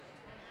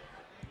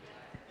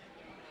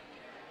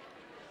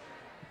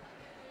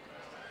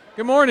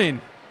Good morning.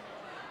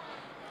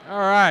 All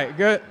right,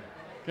 good.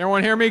 Can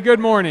everyone hear me? Good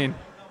morning.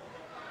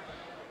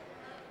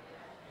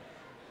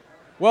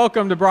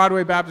 Welcome to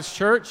Broadway Baptist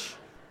Church.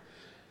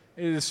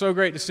 It is so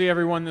great to see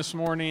everyone this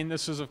morning.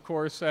 This is, of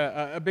course,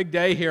 a big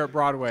day here at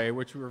Broadway,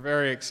 which we're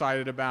very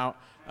excited about.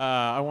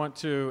 I want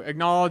to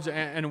acknowledge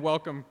and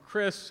welcome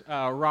Chris,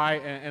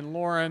 Wright, and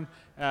Lauren,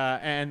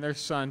 and their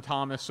son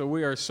Thomas. So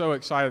we are so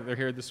excited they're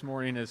here this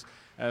morning.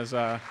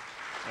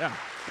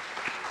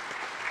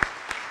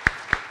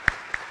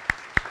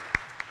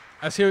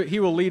 As he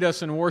will lead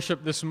us in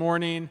worship this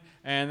morning,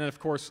 and then, of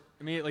course,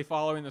 immediately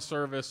following the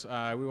service,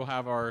 we will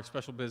have our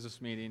special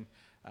business meeting.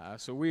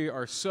 So we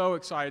are so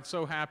excited,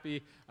 so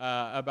happy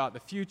about the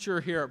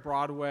future here at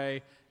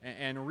Broadway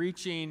and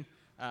reaching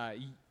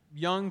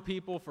young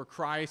people for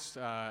Christ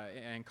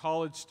and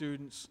college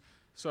students.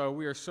 So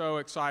we are so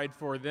excited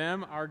for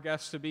them, our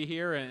guests, to be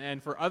here,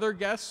 and for other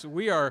guests,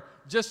 we are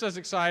just as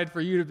excited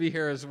for you to be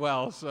here as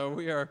well. So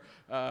we are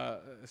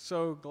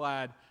so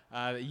glad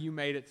that you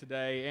made it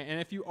today. And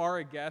if you are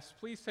a guest,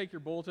 please take your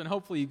bulletin.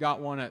 Hopefully you got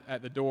one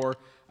at the door.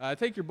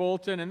 Take your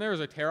bulletin, and there's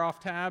a tear-off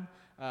tab.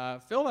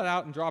 Fill that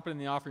out and drop it in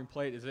the offering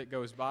plate as it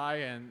goes by,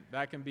 and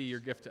that can be your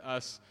gift to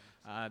us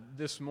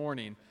this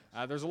morning.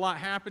 There's a lot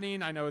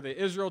happening. I know the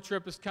Israel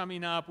trip is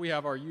coming up. We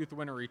have our Youth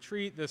Winter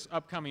Retreat this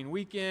upcoming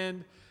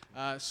weekend.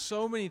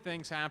 So many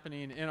things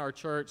happening in our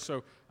church.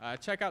 So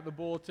check out the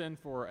bulletin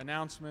for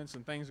announcements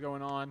and things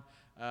going on.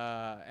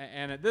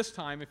 And at this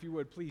time, if you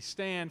would please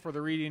stand for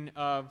the reading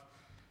of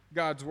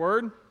God's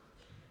Word.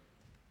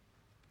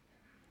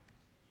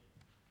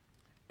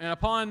 And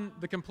upon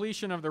the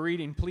completion of the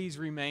reading, please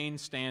remain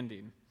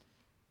standing.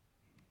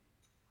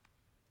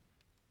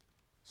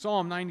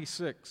 Psalm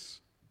 96.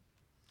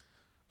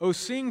 Oh,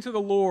 sing to the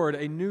Lord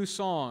a new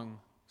song.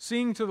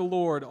 Sing to the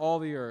Lord, all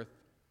the earth.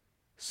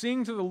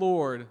 Sing to the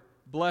Lord,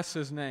 bless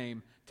His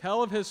name.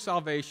 Tell of His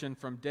salvation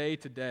from day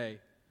to day.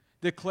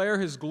 Declare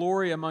His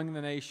glory among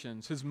the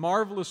nations, His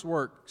marvelous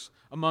works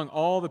among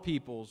all the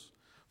peoples.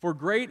 For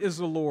great is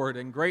the Lord,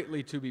 and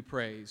greatly to be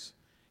praised.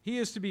 He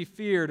is to be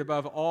feared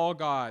above all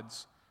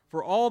gods,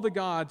 for all the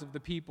gods of the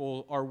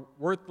people are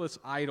worthless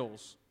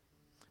idols.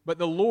 But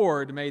the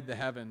Lord made the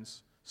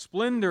heavens.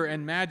 Splendor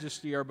and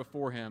majesty are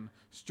before Him.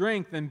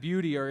 Strength and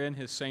beauty are in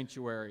His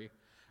sanctuary.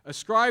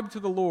 Ascribe to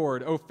the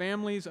Lord, O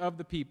families of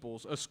the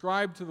peoples.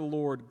 Ascribe to the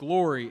Lord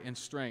glory and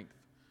strength.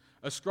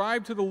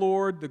 Ascribe to the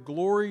Lord the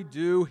glory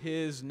due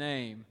His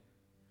name.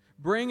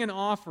 Bring an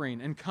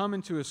offering and come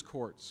into His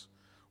courts.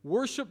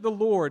 Worship the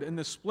Lord in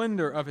the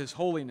splendor of His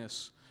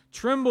holiness.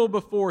 Tremble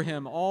before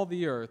Him, all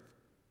the earth.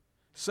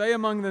 Say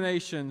among the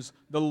nations,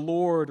 the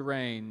Lord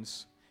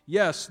reigns.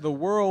 Yes, the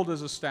world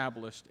is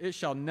established. It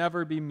shall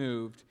never be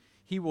moved.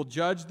 He will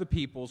judge the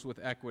peoples with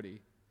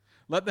equity.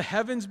 Let the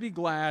heavens be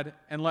glad,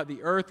 and let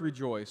the earth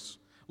rejoice.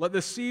 Let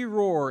the sea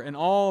roar and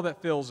all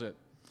that fills it.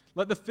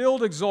 Let the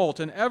field exult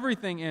and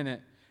everything in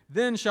it.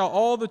 Then shall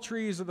all the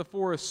trees of the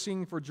forest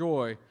sing for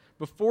joy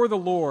before the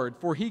Lord,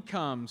 for He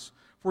comes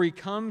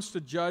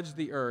to judge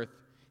the earth.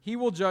 He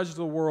will judge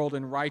the world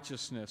in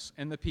righteousness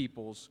and the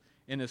peoples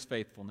in His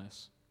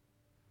faithfulness.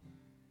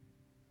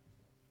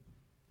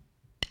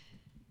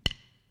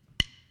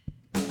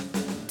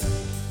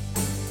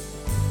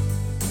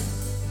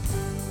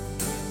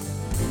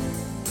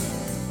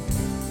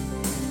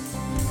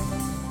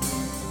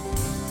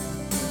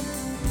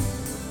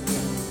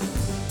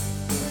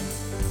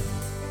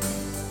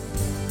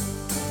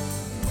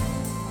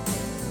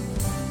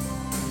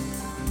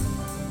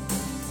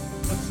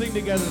 Sing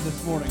together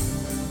this morning.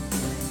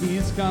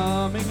 He's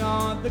coming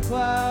on the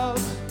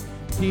clouds.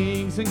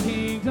 Kings and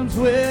kingdoms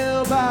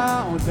will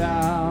bow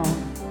down.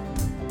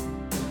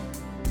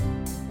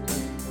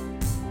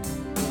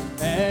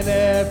 And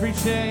every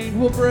chain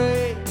will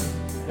break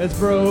as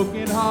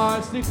broken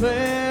hearts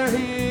declare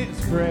His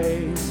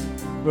praise.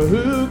 For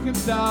who can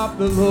stop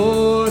the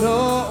Lord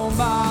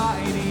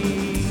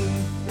Almighty?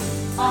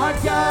 Our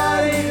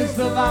God is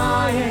the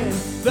Lion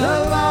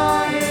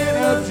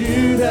of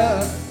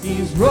Judah.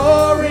 He's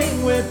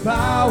roaring with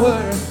power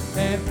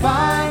and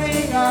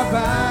fighting our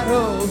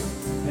battles,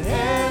 and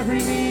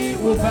every knee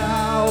will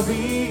bow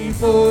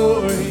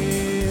before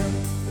Him.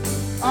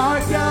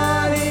 Our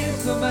God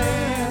is the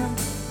Lamb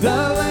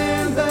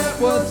that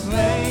was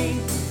slain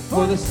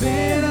for the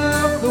sin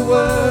of the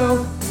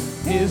world.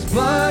 His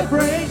blood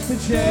breaks the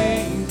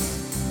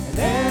chains, and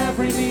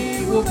every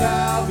knee will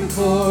bow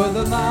before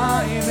the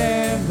Lion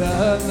and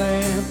the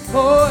Lamb.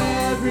 Oh,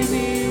 every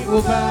knee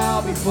will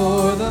bow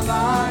before the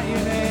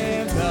Lion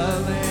and the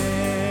Lamb.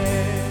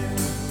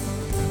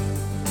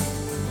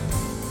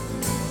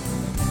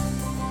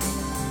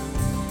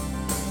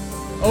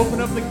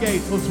 Open up the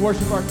gates, let's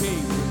worship our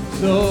King.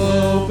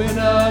 So open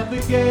up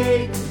the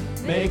gates,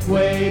 make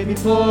way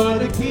before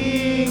the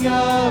King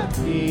of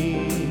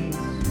Kings.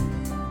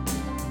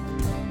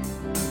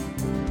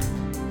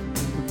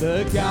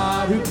 The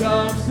God who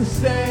comes to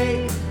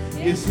save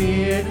is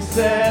here to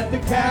set the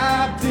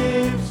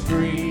captives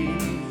free.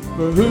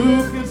 For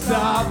who can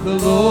stop the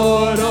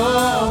Lord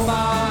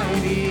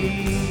Almighty?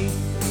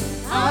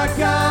 Our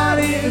God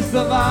is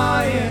the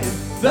Lion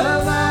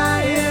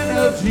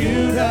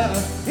Judah,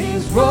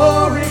 he's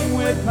roaring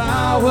with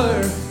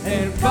power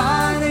and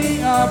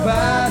fighting our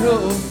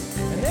battles,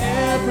 and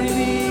every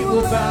knee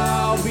will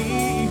bow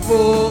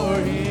before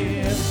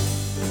him.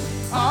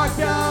 Our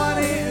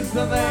God is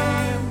the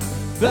Lamb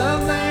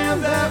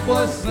that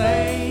was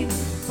slain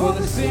for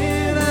the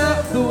sin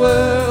of the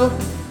world.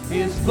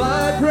 His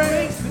blood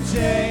breaks the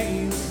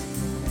chains.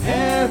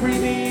 Every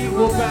knee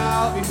will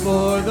bow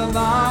before the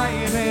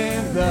Lion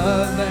and the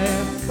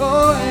Lamb.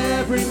 Oh,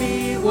 every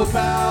knee will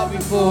bow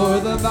before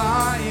the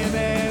Lion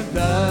and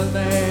the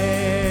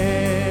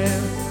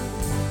Lamb.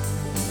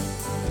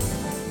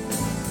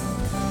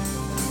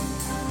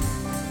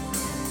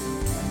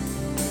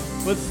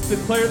 Let's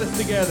declare this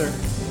together.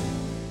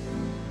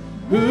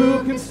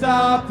 Who can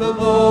stop the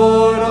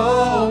Lord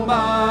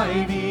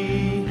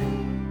Almighty?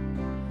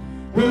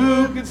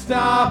 Who can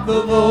stop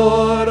the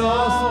Lord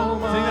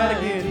Almighty? Sing that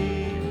again.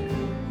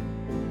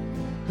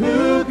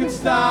 Who can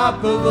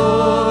stop the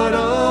Lord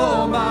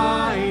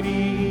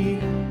Almighty?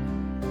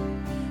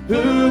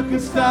 Who can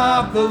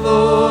stop the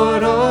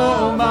Lord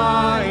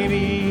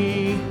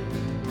Almighty?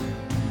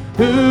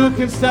 Who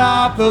can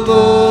stop the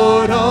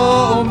Lord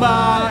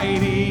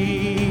Almighty?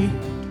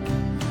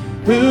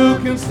 Who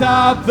can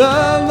stop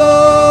the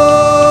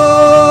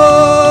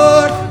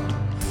Lord?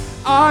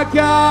 Our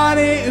God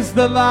is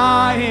the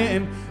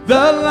Lion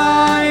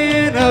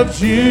of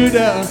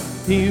Judah.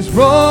 He's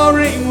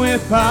roaring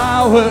with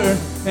power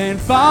and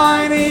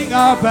fighting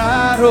our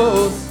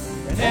battles,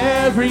 and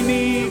every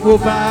knee will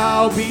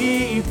bow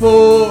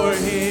before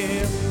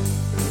him.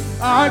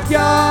 Our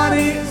God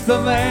is the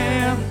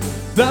Lamb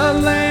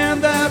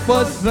that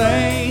was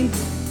slain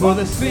for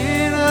the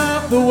sin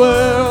of the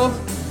world.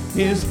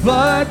 His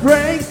blood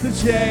breaks the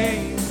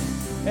chains.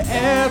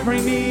 Every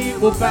knee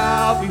will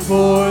bow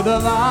before the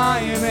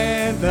Lion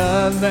and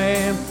the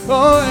Lamb.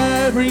 Oh,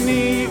 every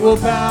knee will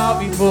bow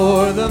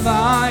before the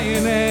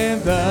Lion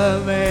and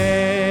the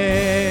Lamb.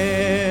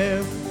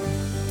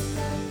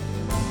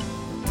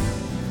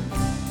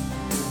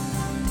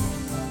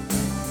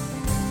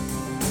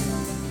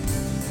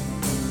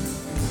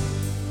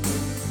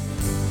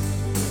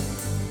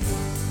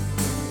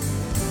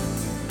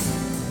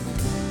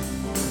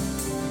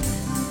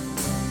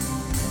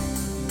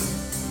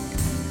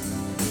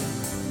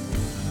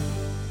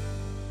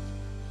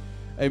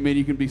 Amen.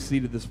 You can be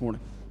seated this morning.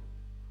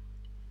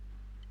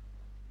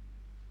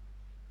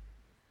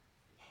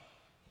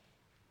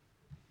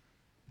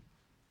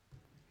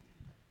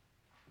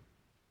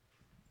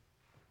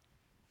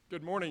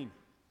 Good morning.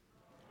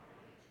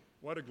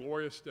 What a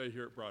glorious day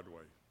here at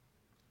Broadway.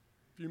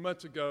 A few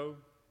months ago,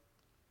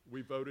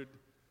 we voted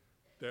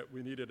that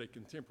we needed a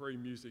contemporary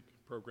music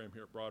program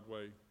here at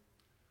Broadway,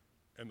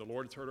 and the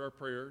Lord has heard our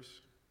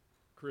prayers.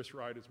 Chris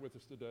Wright is with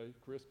us today.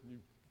 Chris, can you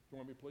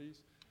join me,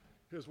 please?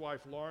 His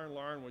wife, Lauren.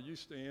 Lauren, will you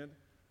stand?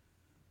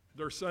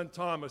 Their son,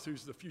 Thomas,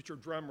 who's the future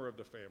drummer of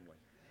the family.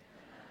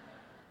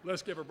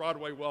 Let's give a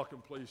Broadway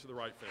welcome, please, to the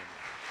Wright family.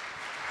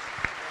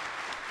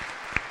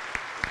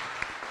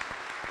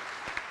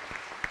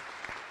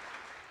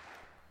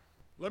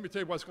 Let me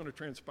tell you what's going to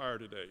transpire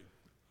today.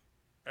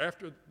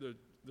 After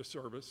the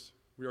service,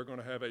 we are going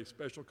to have a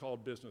special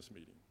called business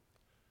meeting.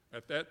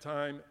 At that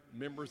time,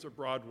 members of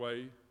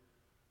Broadway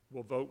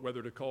will vote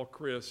whether to call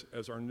Chris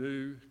as our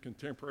new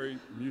contemporary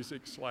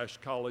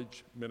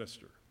music/college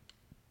minister.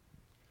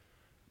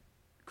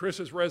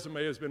 Chris's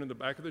resume has been in the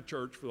back of the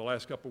church for the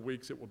last couple of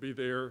weeks. It will be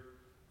there.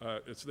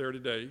 It's there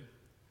today.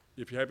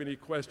 If you have any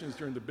questions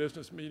during the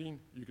business meeting,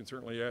 you can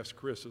certainly ask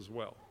Chris as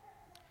well.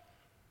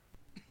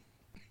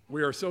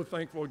 We are so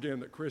thankful again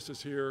that Chris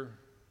is here,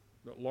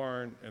 that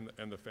Lauren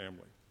and the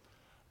family.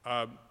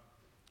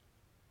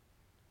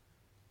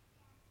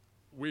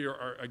 We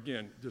are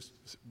again, just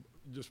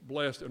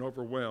blessed and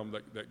overwhelmed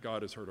that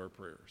God has heard our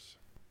prayers.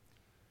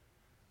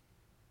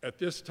 At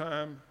this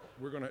time,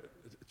 we're going to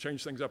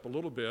change things up a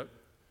little bit.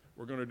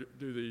 We're going to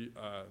do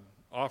the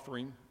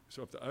offering.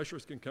 So if the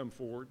ushers can come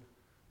forward,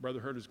 Brother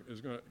Hurd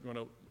is going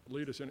to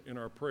lead us in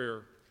our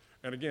prayer.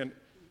 And again,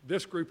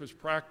 this group has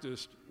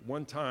practiced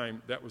one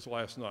time. That was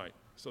last night.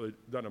 So they've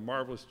done a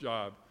marvelous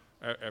job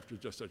after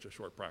just such a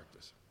short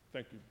practice.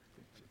 Thank you.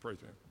 Praise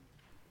Him.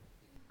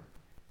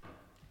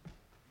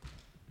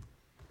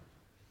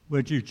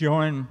 Would you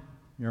join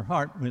your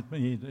heart with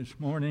me this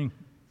morning?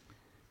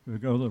 We'll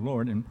go to the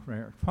Lord in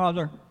prayer.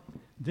 Father,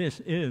 this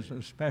is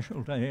a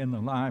special day in the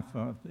life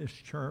of this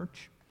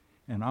church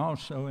and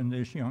also in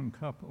this young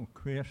couple,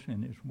 Chris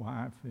and his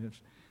wife,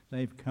 as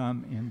they've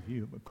come in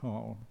view of a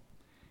call.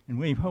 And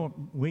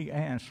we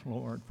ask,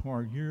 Lord,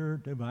 for your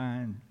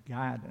divine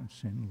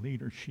guidance and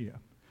leadership.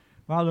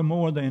 Father,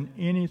 more than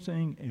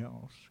anything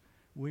else,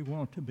 we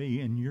want to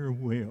be in your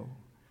will,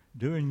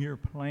 doing your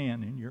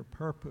plan and your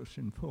purpose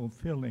and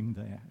fulfilling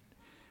that.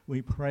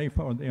 We pray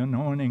for the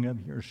anointing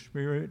of your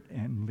Spirit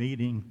and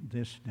leading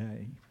this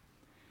day.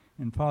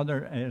 And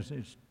Father, as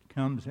it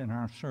comes in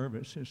our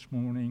service this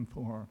morning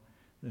for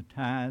the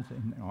tithe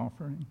and the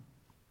offering,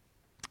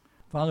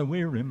 Father,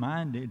 we're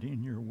reminded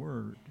in your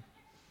word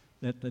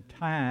that the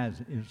tithe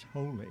is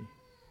holy,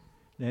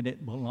 that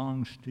it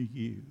belongs to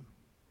you.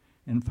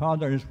 And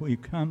Father, as we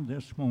come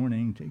this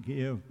morning to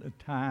give the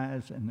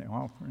tithes and the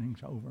offerings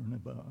over and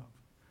above,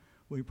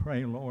 we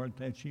pray, Lord,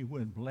 that you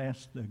would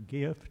bless the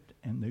gift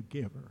and the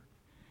giver.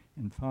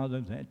 And Father,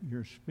 that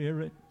your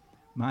Spirit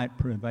might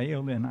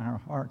prevail in our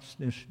hearts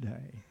this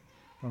day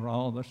for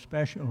all the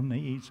special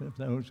needs of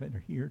those that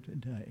are here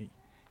today.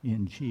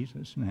 In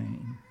Jesus'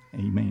 name,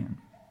 amen.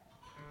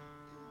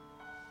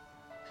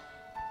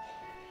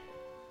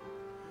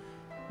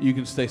 You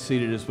can stay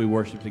seated as we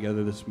worship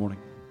together this morning.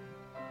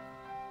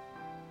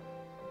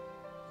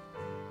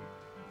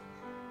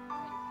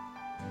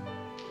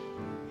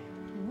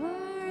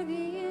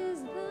 Worthy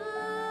is the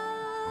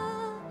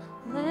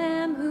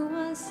Lamb who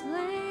was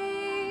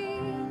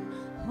slain.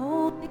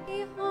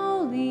 Holy,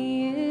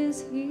 holy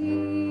is he.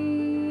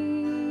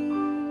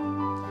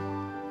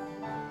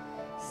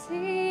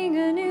 Sing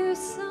a new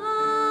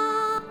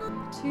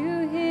song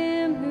to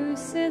him who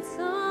sits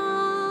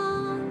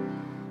on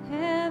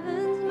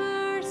heaven's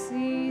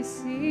mercy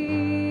seat.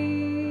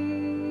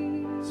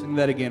 Sing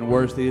that again.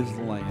 Worthy is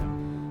the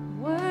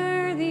Lamb.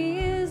 Worthy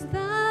is the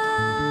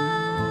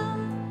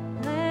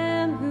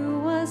Lamb who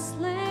was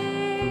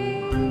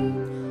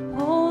slain.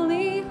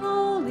 Holy,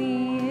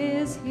 holy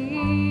is he.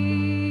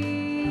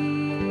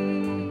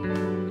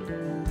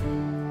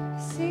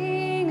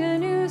 Sing a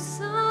new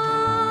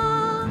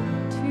song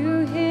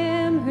to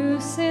him who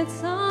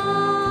sits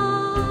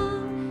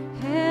on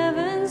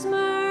heaven's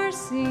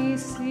mercy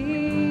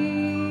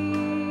seat.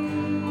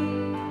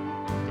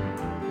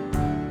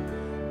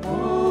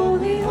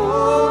 Holy,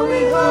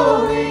 holy,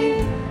 holy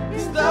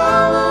is the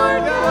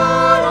Lord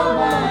God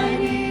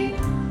Almighty,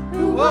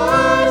 who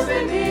was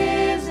and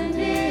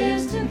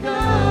is to come.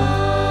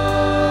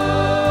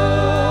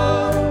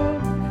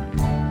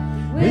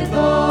 With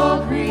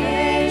all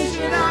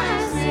creation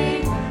I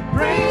sing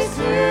praise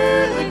to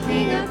the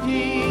King of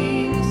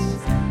Kings.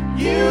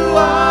 You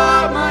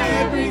are my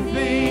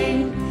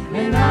everything,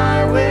 and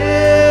I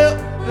will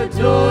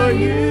adore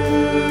you.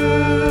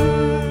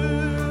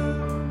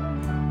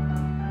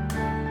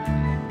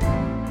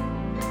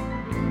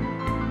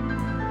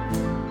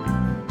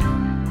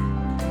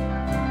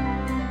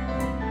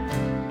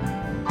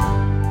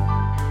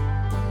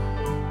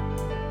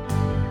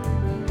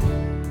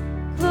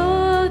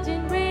 Clothed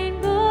in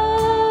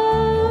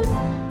rainbows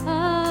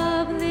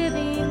of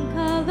living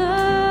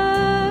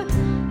color,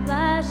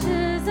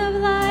 flashes of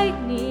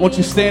lightning. Won't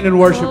you stand and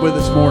worship with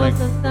us this morning?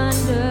 Bolts of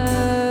thunder.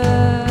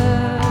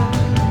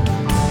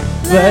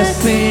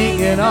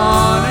 Blessing and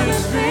honor,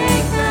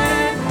 strength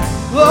and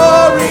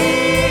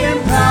glory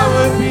and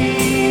power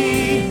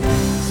be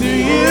to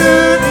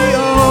you, the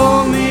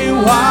only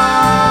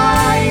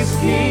wise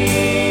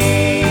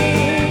King.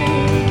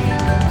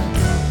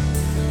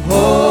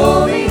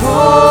 Holy,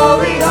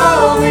 holy,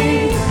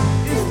 holy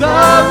is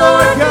the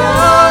Lord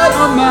God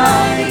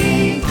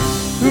Almighty,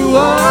 who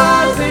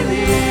was and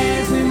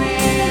is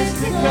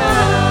to come.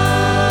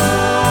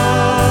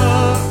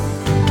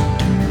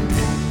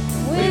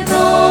 With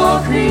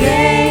all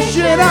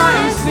creation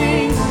I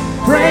sing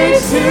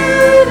praise to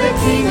the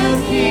King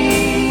of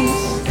Kings.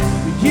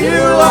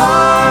 You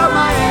are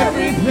my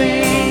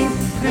everything,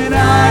 and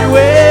I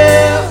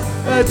will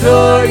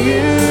adore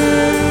you.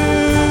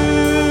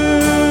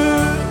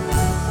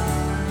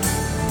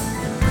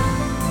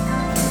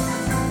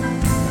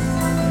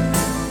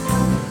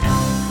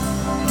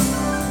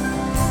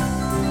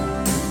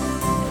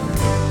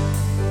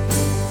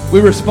 We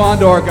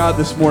respond to our God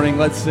this morning.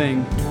 Let's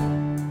sing.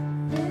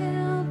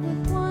 Filled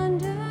with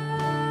wonder,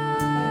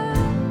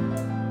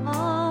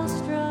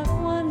 awestruck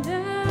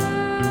wonder,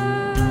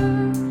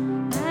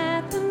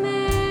 at the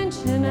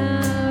mention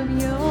of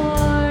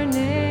your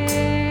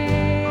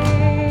name.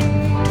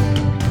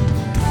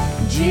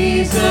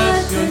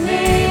 Jesus, your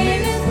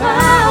name is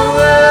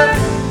power,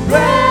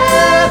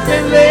 breath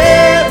and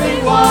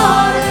living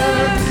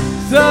water,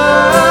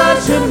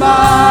 such a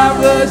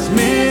marvelous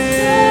mystery.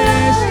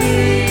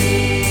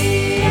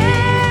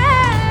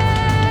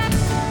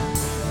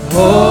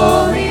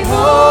 Holy,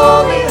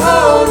 holy,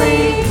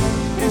 holy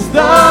is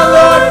the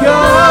Lord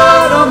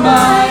God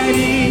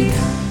Almighty,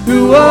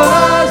 who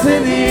was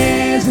and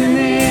is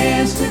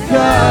to come.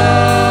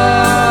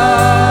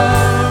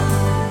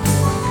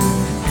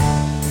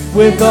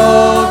 With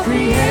all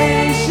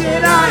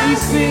creation I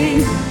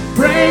sing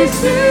praise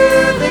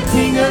to the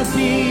King of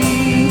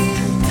Kings.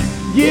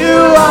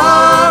 You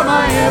are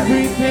my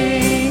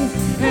everything,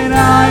 and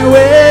I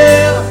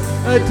will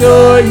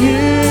adore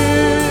you.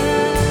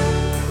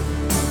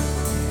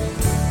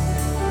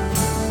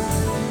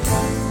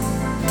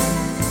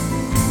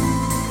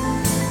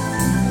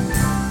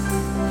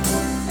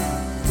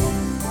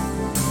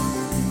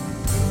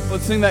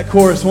 Let's sing that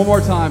chorus one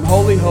more time.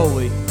 Holy,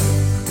 holy.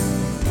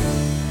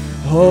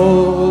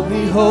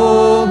 Holy,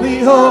 holy,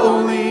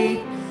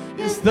 holy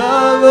is the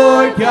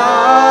Lord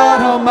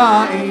God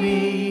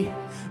Almighty,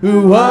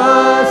 who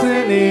was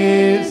and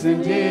is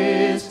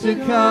to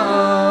come.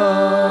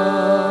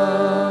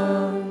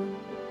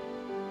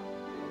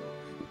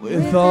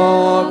 With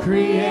all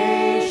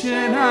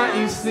creation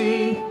I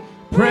sing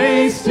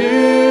praise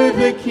to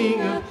the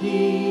King of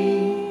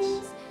Kings.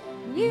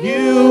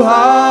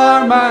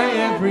 are my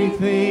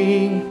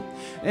everything,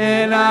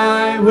 and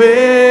I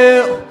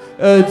will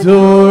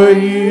adore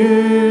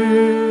you.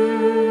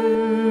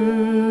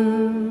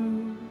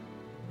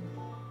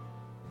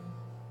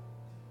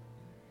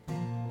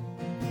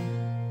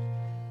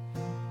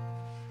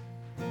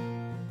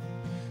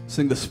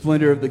 Sing the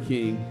splendor of the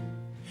King.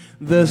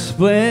 The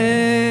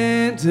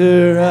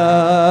splendor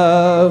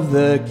of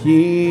the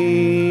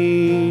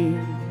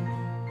King,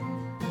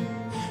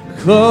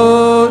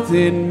 clothed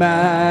in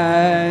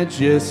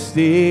majesty,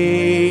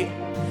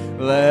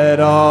 let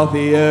all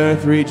the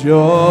earth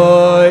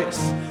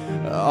rejoice,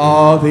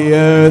 all the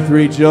earth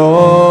rejoice.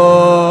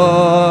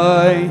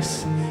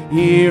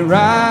 He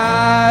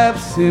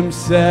wraps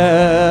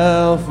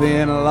himself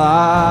in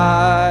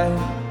light,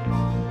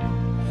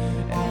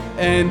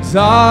 and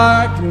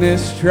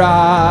darkness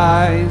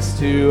tries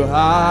to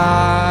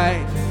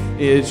hide.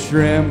 It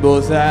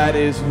trembles at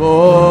his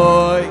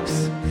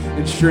voice.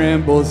 It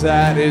trembles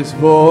at his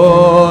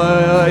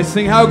voice.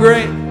 Sing, how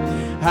great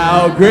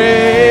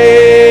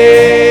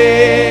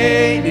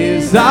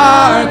is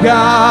our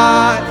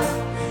God.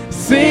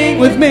 Sing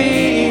with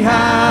me,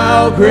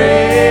 how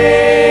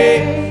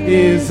great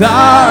is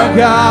our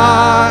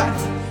God.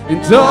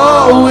 And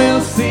oh,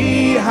 we'll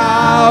see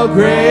how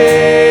great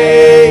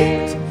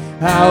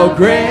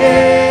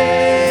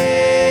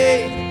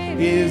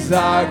is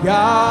our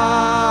God.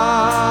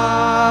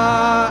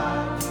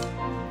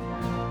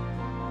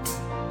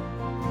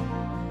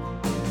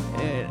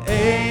 And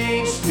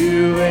age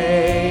to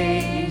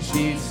age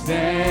he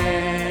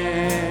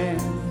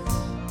stands,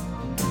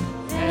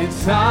 and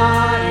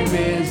time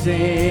is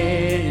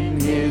in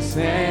his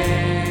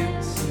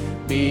hands,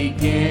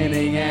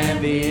 beginning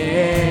and the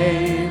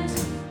end,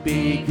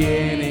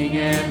 beginning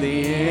and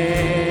the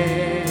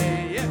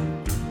end. Yeah.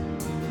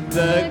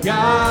 The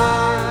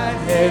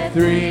Godhead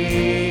 3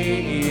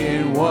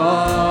 in 1,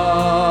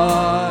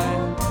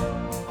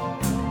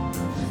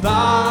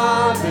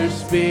 Father,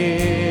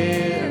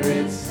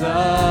 Spirit,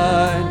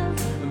 Son,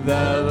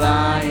 the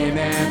Lion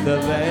and the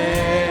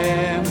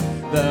Lamb,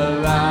 the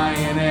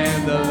Lion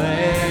and the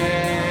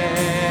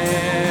Lamb.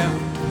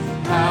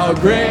 How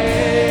great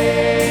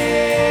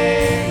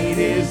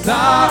is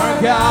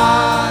our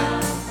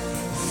God.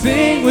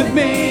 Sing with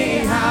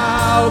me,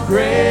 how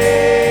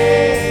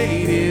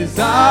great is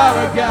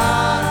our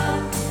God.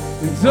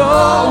 And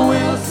oh,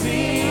 we'll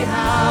see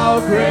how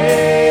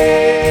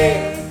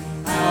great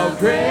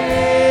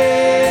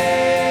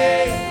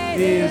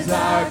is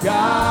our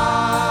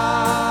God.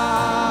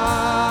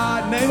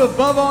 Name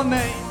above all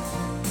names.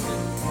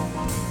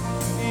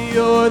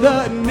 You're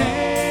the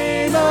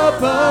name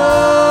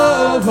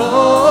above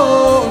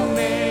all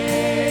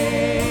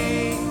names,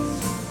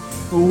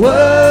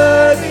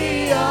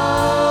 worthy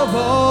of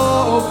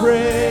all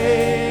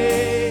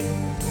praise.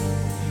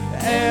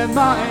 And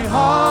my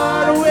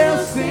heart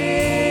will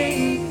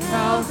sing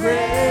how great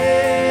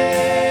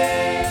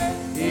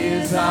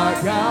is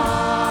our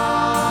God.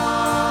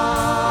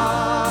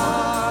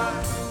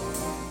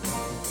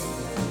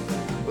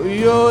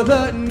 You're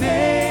the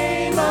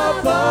name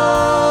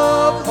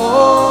above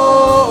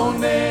all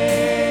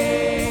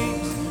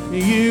names.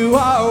 You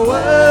are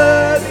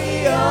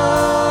worthy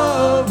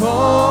of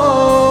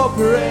all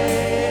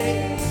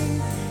praise.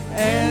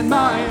 And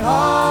my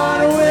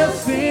heart will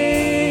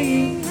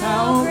sing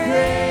how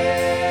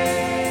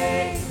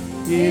great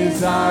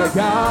is our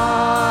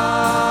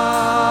God.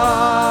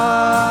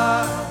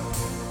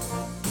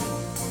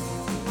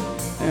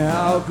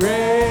 How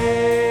great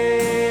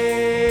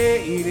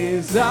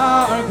is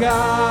our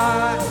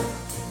God.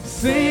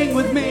 Sing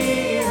with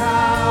me,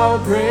 how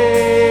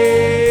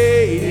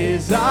great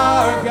is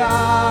our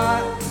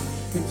God.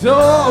 And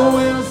oh,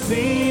 we'll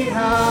see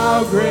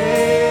how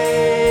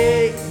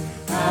great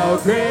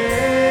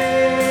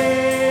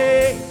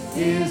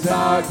is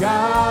our God.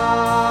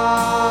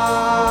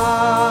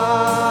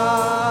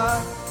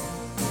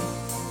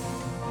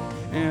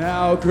 And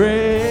how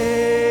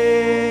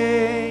great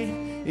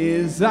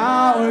is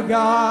our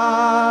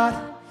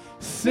God.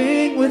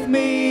 Sing with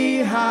me,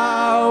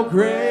 how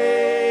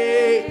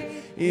great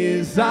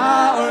is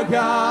our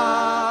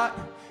God.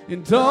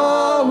 And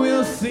oh,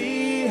 we'll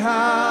see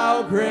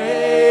how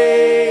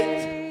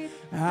great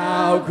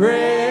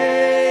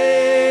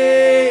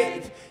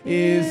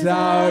is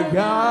our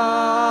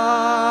God.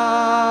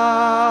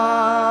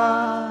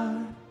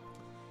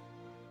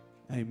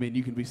 Amen.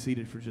 You can be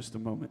seated for just a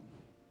moment.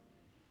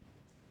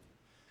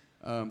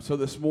 So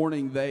this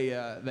morning they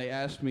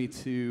asked me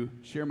to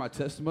share my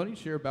testimony,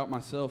 share about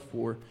myself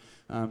for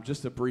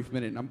just a brief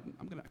minute. And I'm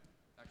going to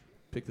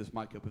pick this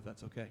mic up if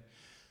that's okay.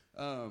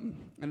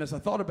 And as I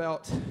thought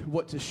about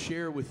what to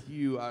share with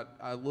you,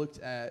 I looked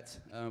at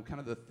kind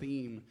of the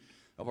theme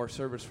of our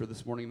service for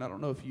this morning. And I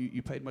don't know if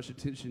you paid much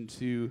attention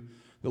to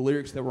the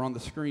lyrics that were on the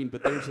screen,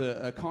 but there's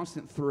a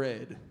constant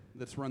thread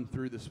that's run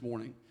through this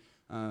morning.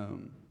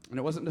 And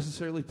it wasn't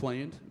necessarily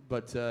planned,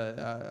 but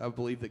I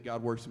believe that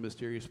God works in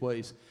mysterious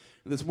ways.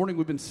 And this morning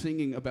we've been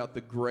singing about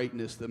the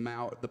greatness, the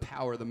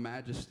power, the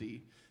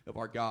majesty of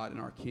our God and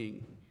our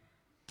King.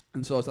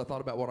 And so as I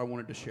thought about what I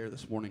wanted to share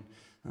this morning,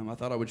 I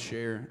thought I would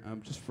share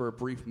just for a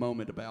brief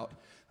moment about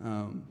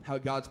how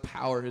God's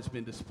power has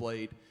been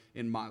displayed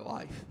in my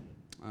life.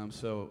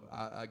 So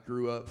I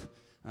grew up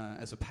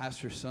as a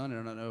pastor's son,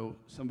 and I know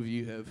some of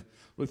you have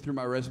looked through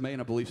my resume,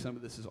 and I believe some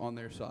of this is on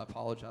there, so I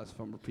apologize if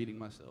I'm repeating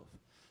myself.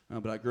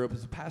 But I grew up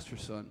as a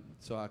pastor's son,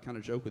 so I kind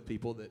of joke with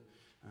people that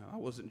I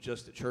wasn't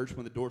just at church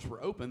when the doors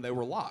were open, they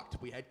were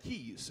locked. We had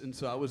keys, and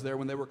so I was there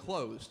when they were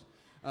closed.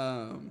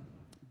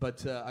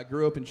 But I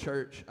grew up in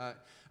church.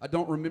 I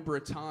don't remember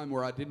a time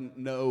where I didn't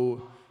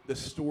know the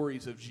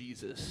stories of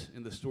Jesus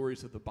and the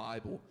stories of the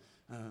Bible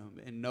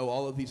and know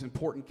all of these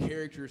important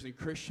characters in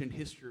Christian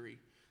history.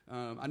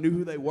 I knew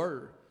who they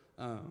were.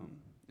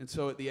 And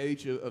so at the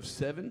age of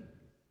 7,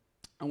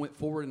 I went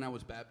forward and I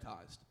was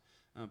baptized.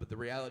 But the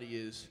reality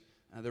is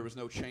there was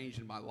no change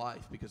in my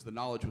life because the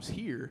knowledge was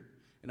here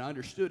and I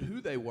understood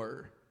who they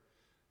were,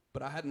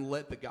 but I hadn't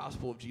let the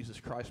gospel of Jesus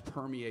Christ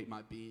permeate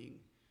my being.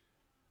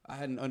 I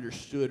hadn't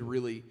understood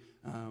really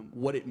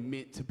what it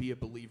meant to be a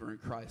believer in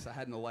Christ. I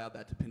hadn't allowed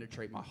that to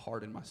penetrate my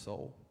heart and my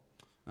soul.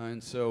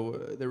 And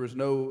so there was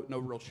no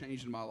real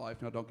change in my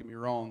life. Now, don't get me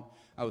wrong.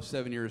 I was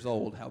 7 years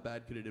old. How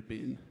bad could it have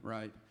been,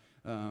 right?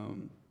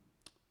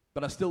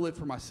 But I still lived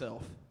for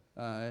myself.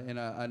 And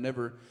I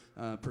never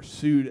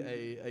pursued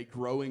a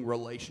growing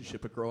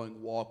relationship, a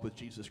growing walk with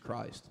Jesus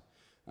Christ.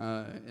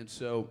 And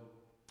so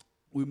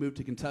we moved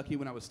to Kentucky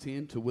when I was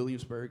 10 to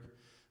Williamsburg.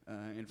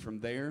 And from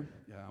there,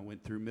 I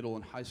went through middle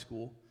and high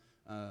school.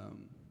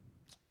 And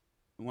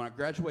when I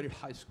graduated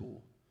high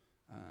school,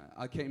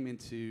 I came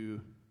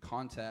into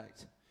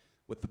contact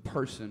with the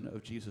person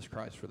of Jesus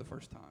Christ for the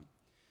first time.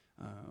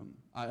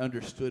 I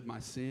understood my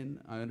sin.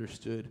 I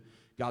understood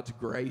God's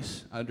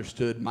grace. I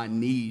understood my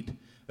need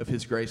of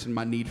his grace and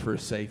my need for a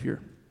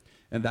Savior.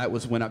 And that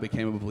was when I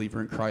became a believer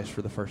in Christ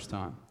for the first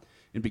time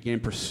and began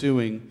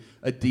pursuing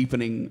a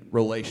deepening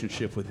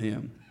relationship with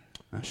him.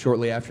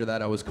 Shortly after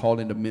that, I was called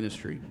into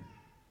ministry.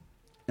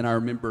 And I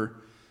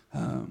remember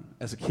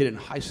as a kid in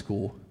high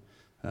school,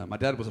 my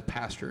dad was a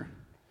pastor,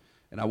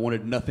 and I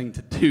wanted nothing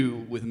to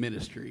do with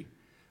ministry.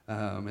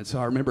 And so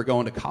I remember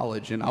going to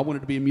college, and I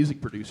wanted to be a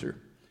music producer.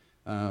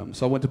 So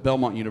I went to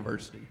Belmont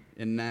University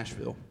in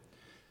Nashville.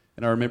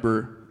 And I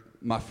remember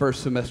my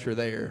first semester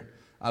there,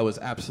 I was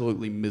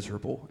absolutely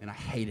miserable, and I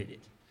hated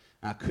it.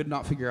 And I could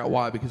not figure out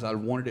why because I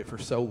wanted it for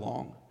so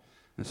long.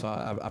 And so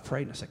I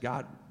prayed, and I said,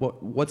 God,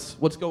 what's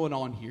going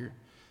on here?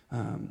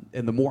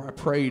 And the more I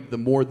prayed, the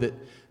more that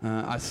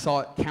I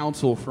sought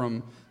counsel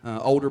from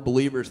older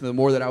believers, and the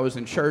more that I was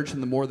in church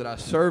and the more that I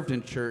served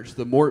in church,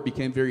 the more it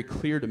became very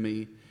clear to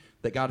me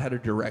that God had a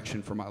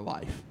direction for my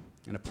life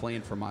and a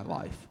plan for my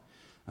life.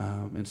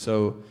 And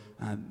so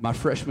my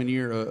freshman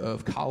year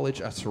of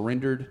college, I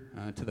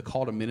surrendered to the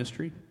call to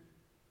ministry.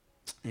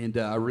 And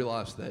I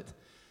realized that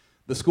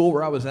the school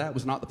where I was at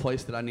was not the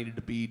place that I needed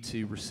to be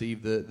to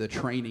receive the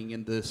training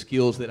and the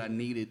skills that I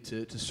needed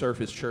to serve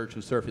his church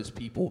and serve his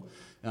people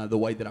the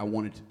way that I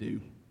wanted to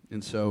do.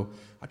 And so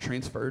I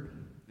transferred,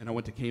 and I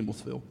went to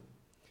Campbellsville.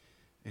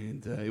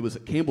 And it was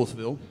at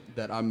Campbellsville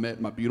that I met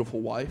my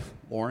beautiful wife,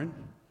 Lauren.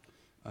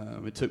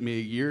 It took me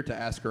a year to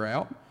ask her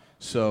out.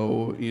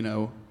 So,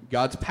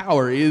 God's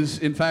power is,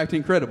 in fact,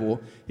 incredible.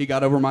 He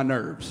got over my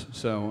nerves.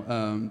 So,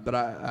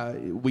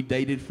 but we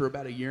dated for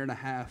about a year and a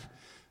half.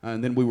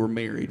 And then we were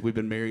married. We've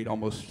been married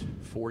almost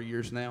 4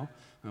 years now.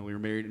 We were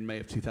married in May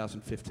of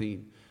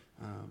 2015.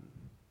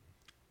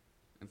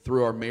 And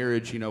through our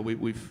marriage,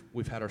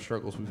 we've had our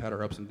struggles, we've had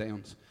our ups and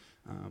downs.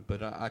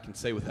 But I can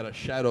say without a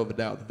shadow of a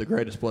doubt that the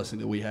greatest blessing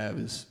that we have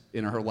is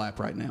in her lap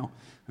right now.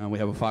 We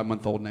have a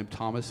 5-month-old named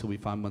Thomas, who'll be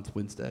 5 months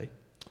Wednesday.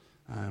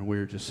 And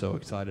we're just so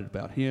excited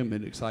about him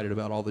and excited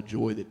about all the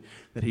joy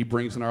that he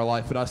brings in our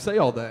life. But I say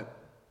all that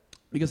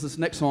because this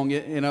next song,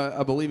 and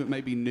I believe it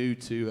may be new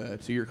to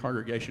your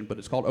congregation, but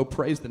it's called "Oh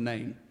Praise the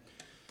Name."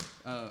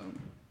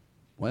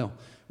 Well,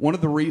 one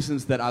of the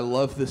reasons that I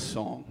love this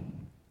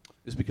song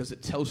is because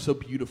it tells so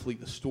beautifully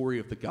the story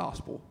of the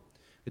gospel.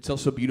 It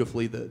tells so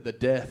beautifully the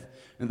death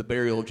and the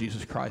burial of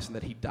Jesus Christ and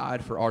that he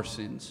died for our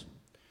sins.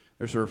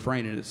 There's a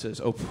refrain and it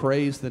says, "Oh,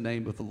 praise the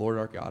name of the Lord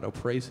our God. Oh,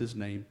 praise his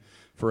name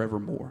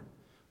forevermore.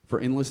 For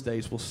endless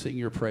days we'll sing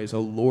your praise,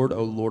 O Lord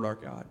our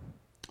God."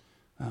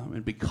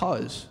 And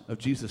because of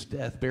Jesus'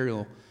 death,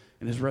 burial,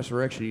 and his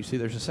resurrection, you see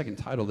there's a second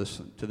title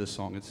to this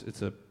song.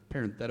 It's a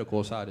parenthetical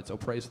aside. It's "Oh,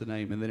 praise the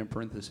name," and then in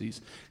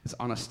parentheses, it's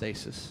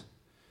anastasis.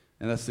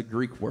 And that's the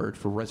Greek word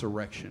for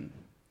resurrection.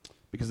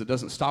 Because it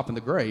doesn't stop in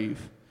the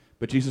grave,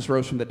 but Jesus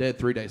rose from the dead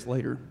 3 days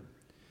later.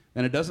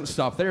 And it doesn't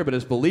stop there, but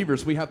as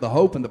believers, we have the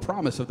hope and the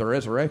promise of the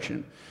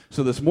resurrection.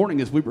 So this morning,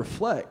 as we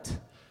reflect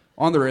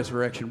on the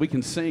resurrection, we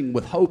can sing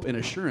with hope and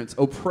assurance,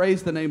 "Oh,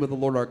 praise the name of the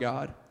Lord our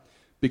God,"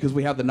 because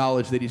we have the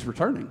knowledge that he's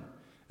returning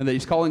and that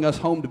he's calling us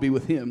home to be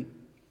with him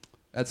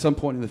at some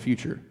point in the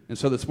future. And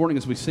so this morning,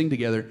 as we sing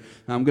together,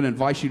 I'm going to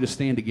invite you to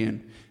stand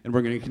again, and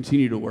we're going to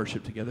continue to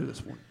worship together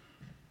this morning.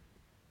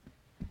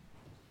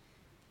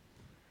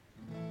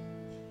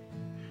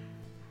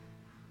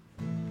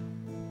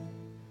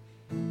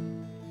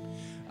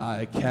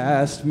 I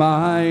cast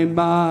my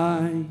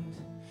mind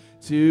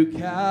to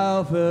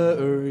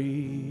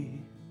Calvary,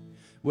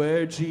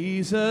 where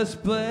Jesus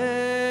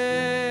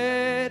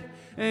bled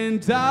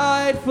and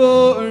died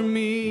for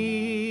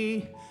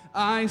me.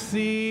 I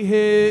see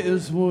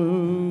his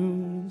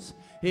wounds,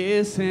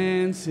 his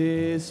hands,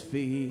 his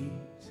feet,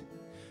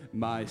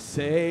 my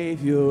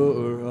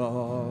Savior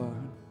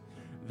on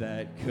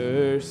that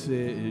cursed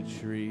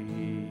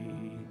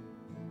tree.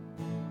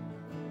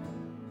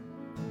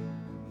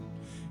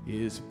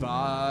 His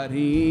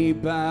body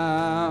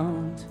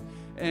bound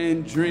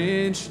and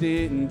drenched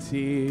in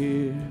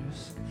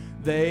tears,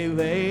 they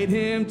laid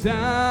him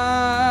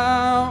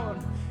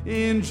down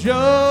in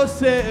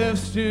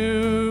Joseph's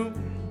tomb,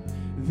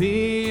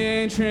 the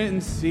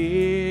entrance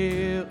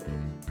sealed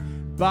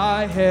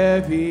by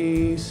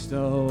heavy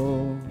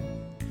stone,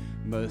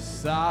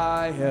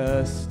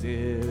 Messiah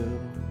still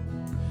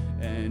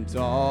and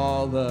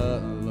all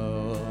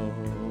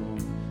alone.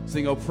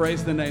 Sing, oh,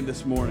 praise the name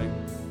this morning.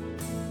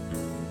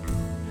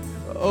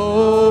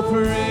 Oh,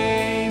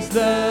 praise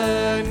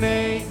the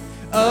name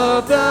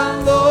of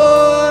the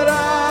Lord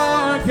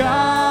our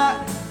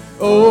God.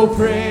 Oh,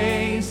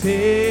 praise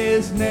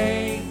his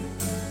name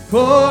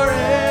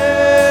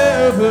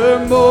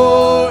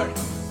forevermore.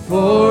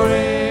 For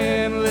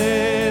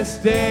endless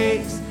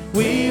days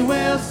we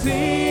will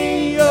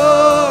sing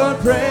your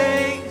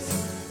praise.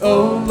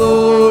 Oh,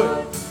 Lord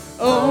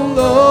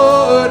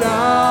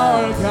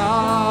our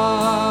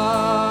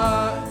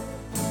God.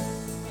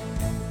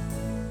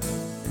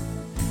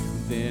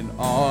 Then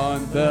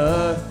on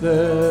the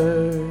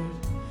third,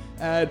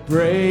 at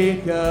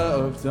break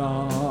of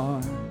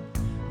dawn,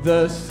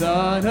 the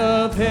Son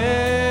of Heaven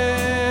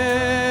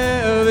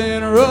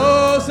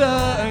rose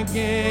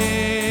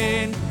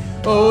again.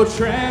 Oh,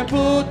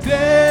 trampled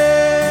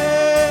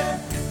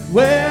death,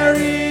 where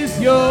is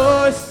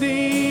your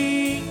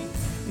sting?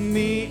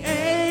 The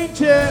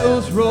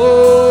angels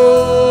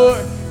roar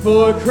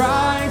for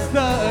Christ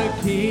the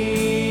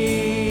King.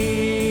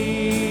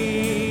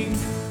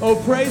 Oh,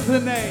 praise the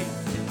name.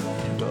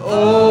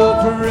 Oh,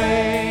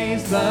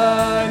 praise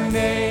the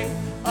name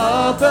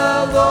of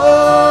the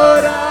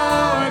Lord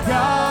our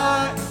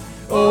God.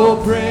 Oh,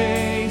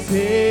 praise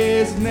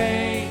his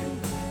name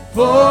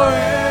forevermore.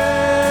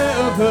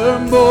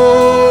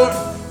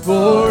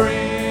 For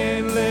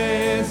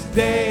endless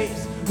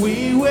days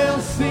we will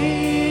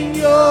sing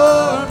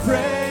your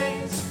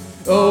praise.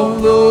 Oh,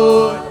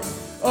 Lord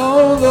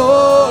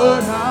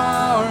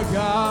our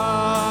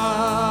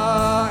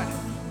God.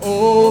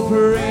 Oh,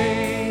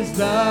 praise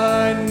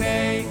the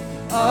name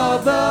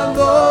of the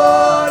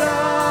Lord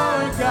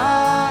our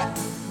God.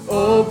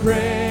 Oh,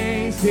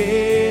 praise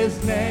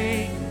his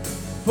name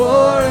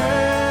forevermore.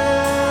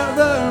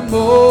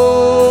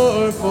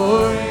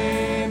 For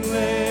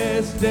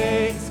endless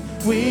days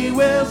we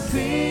will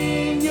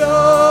sing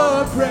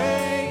your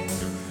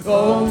praise.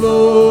 Oh,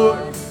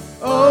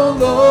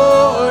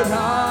 Lord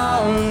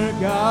our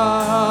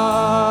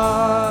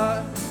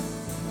God.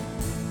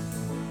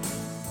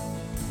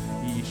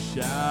 He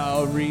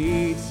shall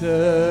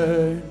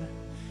return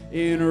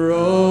in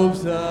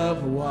robes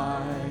of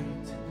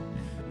white,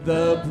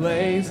 the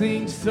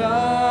blazing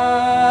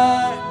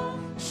sun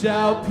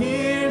shall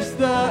pierce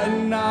the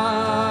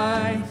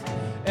night,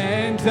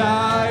 and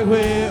I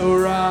will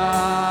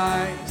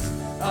rise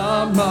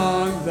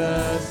among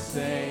the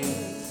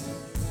saints,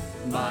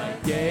 my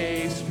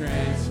gaze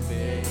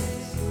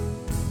transfixed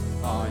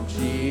on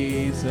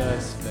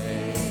Jesus' face.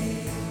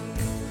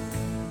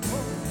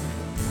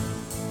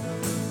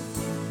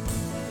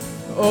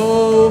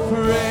 Oh,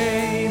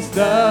 praise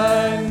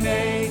the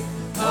name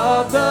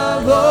of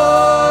the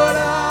Lord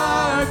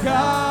our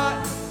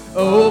God.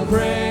 Oh,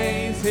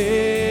 praise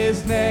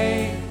his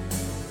name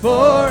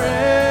forevermore.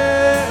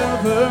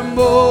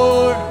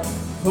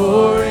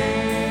 For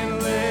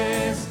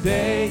endless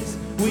days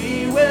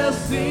we will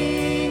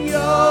sing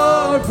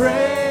your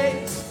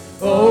praise.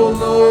 Oh,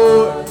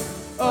 Lord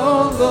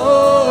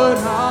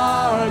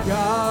our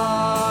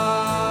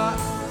God.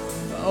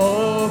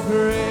 Oh,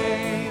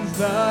 praise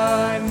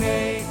the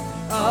name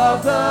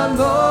of the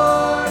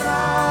Lord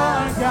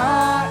our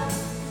God.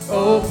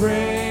 Oh,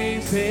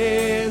 praise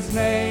his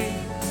name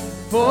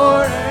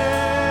forevermore.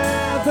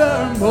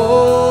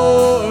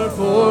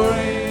 For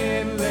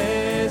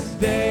endless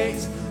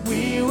days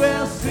we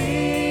will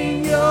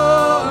sing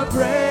your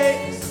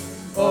praise.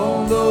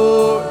 Oh,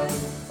 Lord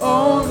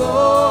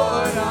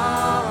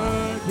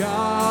our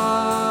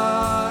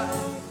God.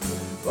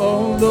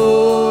 Oh,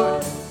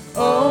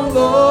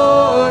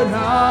 Lord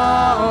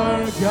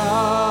our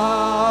God.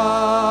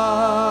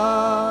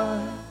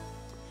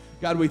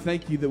 God, we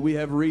thank you that we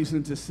have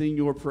reason to sing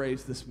your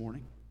praise this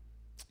morning.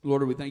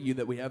 Lord, we thank you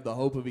that we have the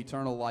hope of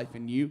eternal life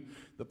in you,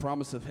 the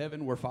promise of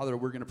heaven, where, Father,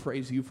 we're going to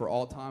praise you for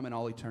all time and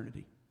all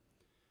eternity.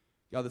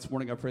 God, this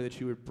morning I pray that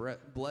you would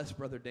bless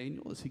Brother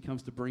Daniel as he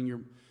comes to bring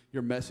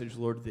your message,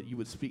 Lord, that you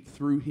would speak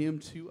through him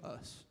to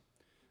us.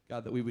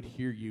 God, that we would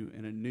hear you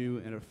in a new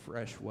and a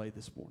fresh way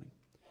this morning.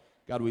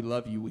 God, we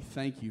love you. We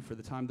thank you for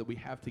the time that we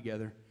have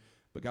together.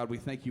 But God, we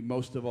thank you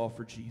most of all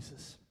for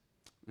Jesus.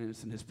 And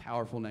it's in his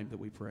powerful name that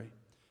we pray.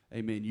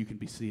 Amen. You can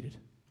be seated.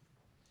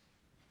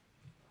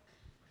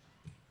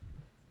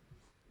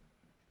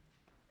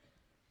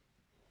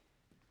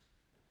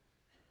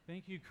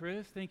 Thank you,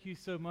 Chris. Thank you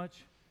so much.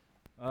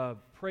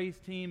 Praise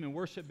team and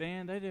worship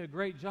band, they did a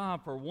great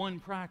job for one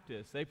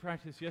practice. They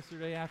practiced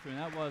yesterday afternoon.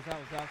 That was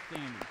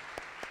outstanding.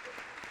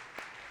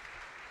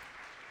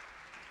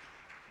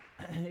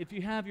 If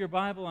you have your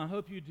Bible, I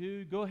hope you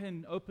do, go ahead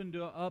and open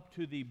up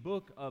to the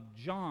book of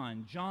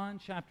John, John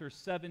chapter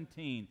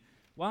 17.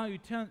 While you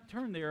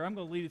turn there, I'm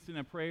going to lead us in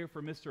a prayer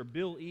for Mr.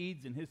 Bill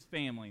Eads and his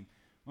family.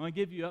 I want to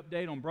give you an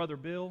update on Brother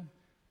Bill.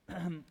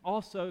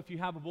 Also, if you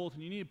have a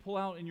bulletin, you need to pull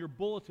out in your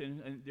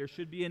bulletin, and there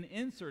should be an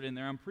insert in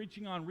there. I'm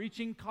preaching on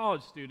reaching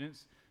college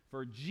students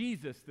for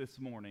Jesus this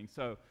morning.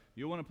 So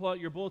you want to pull out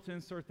your bulletin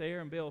insert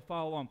there and be able to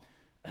follow along.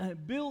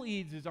 Bill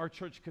Eads is our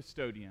church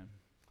custodian.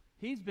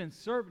 He's been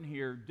serving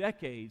here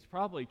decades,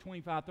 probably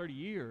 25, 30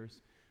 years.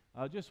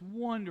 Just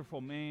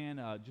wonderful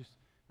man.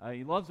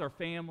 He loves our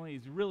family.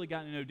 He's really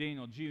gotten to know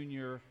Daniel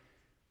Jr.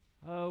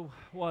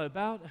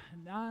 About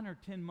 9 or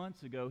 10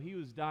 months ago, he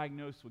was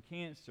diagnosed with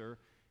cancer.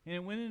 And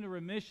it went into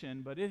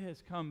remission, but it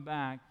has come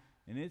back,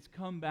 and it's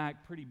come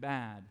back pretty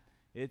bad.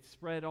 It's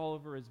spread all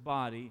over his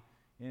body,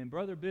 and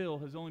Brother Bill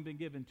has only been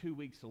given 2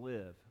 weeks to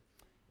live.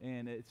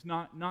 And it's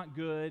not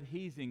good.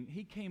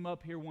 He came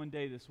up here one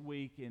day this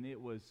week, and it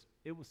was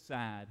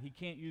sad. He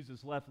can't use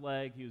his left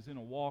leg. He was in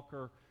a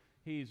walker.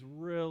 He's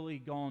really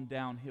gone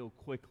downhill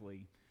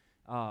quickly.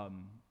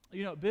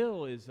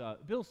 Bill's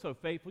so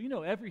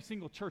faithful. Every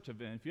single church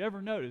event, if you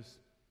ever notice,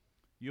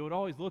 you would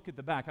always look at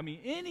the back. I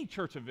mean, any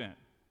church event,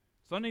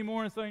 Sunday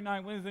morning, Sunday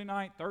night, Wednesday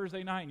night,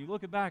 Thursday night, and you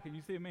look at back and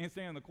you see a man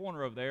standing in the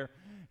corner over there.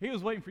 He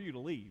was waiting for you to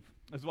leave.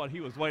 That's what he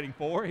was waiting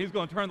for. He's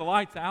going to turn the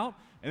lights out,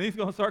 and he's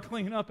going to start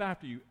cleaning up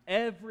after you.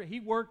 He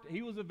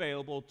was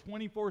available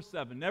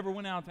 24/7. Never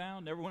went out of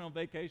town, never went on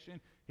vacation.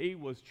 He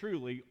was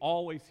truly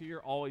always here,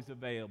 always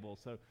available.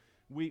 So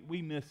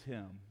we miss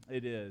him.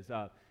 It is.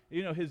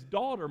 His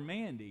daughter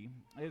Mandy,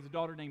 he has a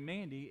daughter named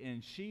Mandy,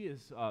 and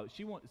she's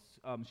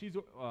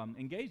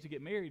engaged to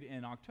get married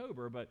in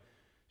October, but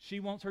she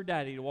wants her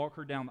daddy to walk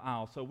her down the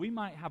aisle. So we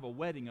might have a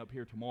wedding up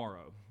here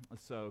tomorrow.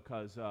 So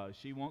because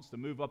she wants to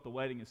move up the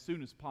wedding as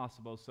soon as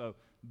possible, so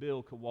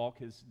Bill could walk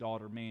his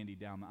daughter Mandy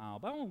down the aisle.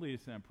 But I want to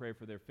lead us in a prayer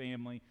for their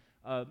family.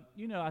 I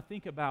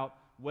think about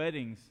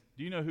weddings.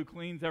 Do you know who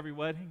cleans every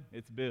wedding?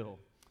 It's Bill.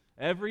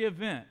 Every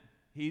event,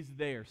 he's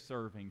there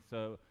serving.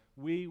 So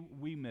we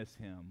miss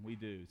him. We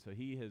do. So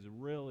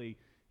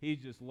he's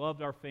just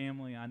loved our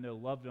family. I know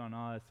loved on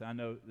us. I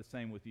know the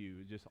same with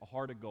you. Just a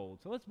heart of gold.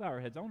 So let's bow our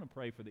heads. I want to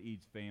pray for the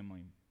Eads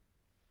family.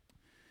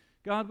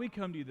 God, we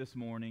come to you this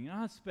morning, and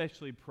I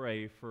especially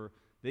pray for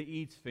the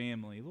Eads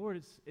family.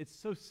 Lord, it's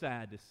so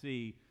sad to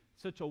see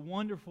such a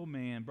wonderful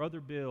man, Brother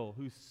Bill,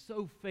 who's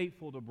so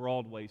faithful to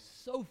Broadway,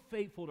 so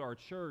faithful to our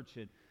church.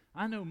 And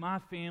I know my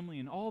family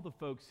and all the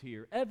folks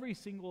here, every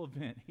single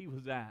event he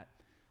was at,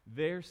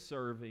 they're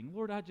serving.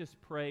 Lord, I just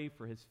pray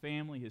for his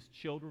family, his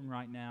children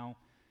right now.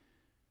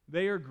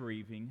 They are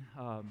grieving.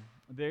 For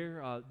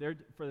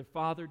their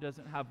father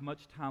doesn't have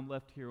much time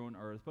left here on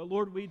earth. But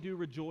Lord, we do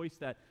rejoice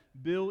that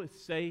Bill is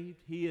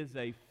saved. He is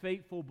a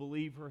faithful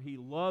believer. He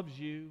loves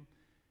you.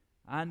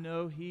 I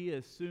know he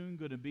is soon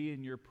going to be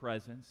in your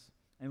presence.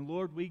 And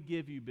Lord, we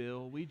give you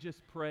Bill. We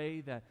just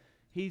pray that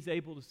he's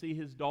able to see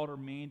his daughter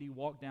Mandy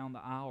walk down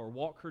the aisle, or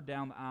walk her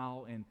down the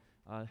aisle and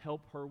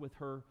help her with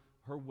her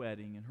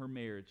wedding and her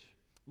marriage.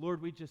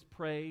 Lord, we just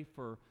pray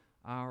for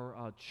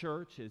our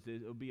church, as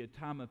it will be a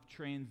time of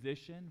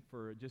transition,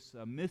 for just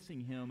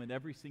missing him at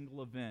every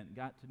single event.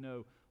 Got to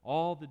know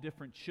all the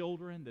different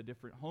children, the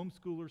different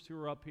homeschoolers who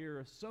are up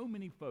here. So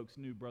many folks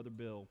knew Brother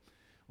Bill.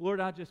 Lord,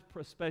 I just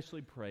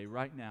especially pray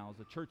right now as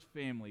a church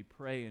family,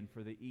 praying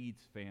for the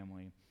Eads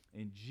family.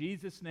 In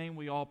Jesus' name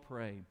we all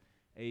pray.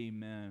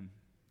 Amen.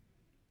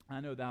 I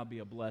know that'll be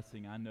a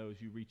blessing. I know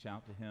as you reach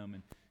out to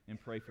him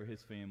and pray for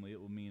his family,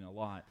 it will mean a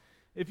lot.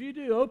 If you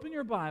do, open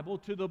your Bible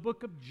to the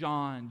book of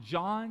John,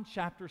 John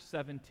chapter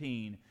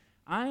 17.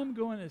 I am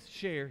going to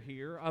share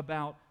here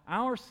about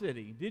our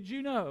city. Did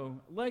you know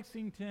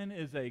Lexington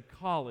is a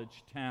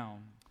college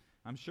town?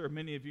 I'm sure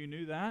many of you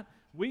knew that.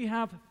 We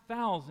have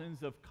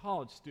thousands of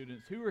college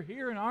students who are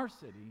here in our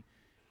city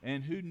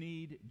and who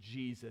need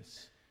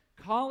Jesus.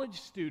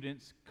 College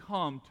students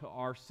come to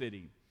our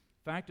city.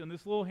 In fact, on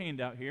this little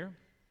handout here,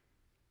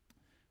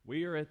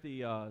 we are at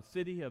the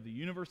city of the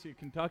University of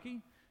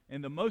Kentucky.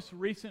 In the most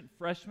recent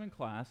freshman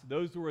class,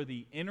 those were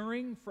the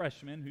entering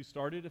freshmen who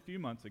started a few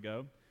months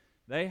ago,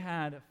 they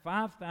had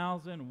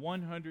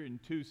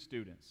 5,102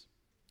 students.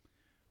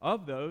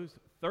 Of those,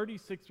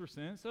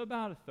 36%, so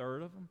about a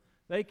third of them,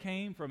 they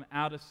came from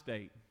out of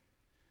state.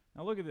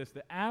 Now look at this.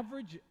 The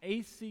average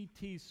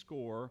ACT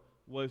score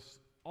was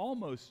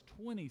almost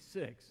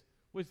 26,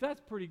 which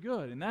that's pretty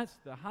good, and that's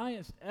the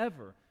highest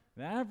ever.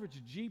 The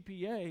average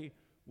GPA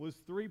was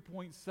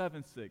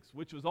 3.76,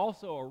 which was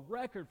also a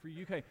record for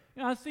UK.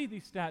 I see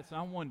these stats and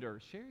I wonder,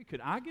 Sherry, could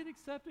I get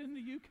accepted in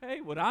the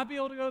UK? Would I be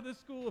able to go to this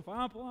school if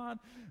I applied?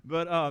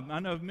 But I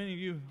know many of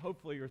you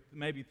hopefully are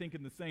maybe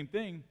thinking the same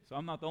thing, so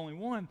I'm not the only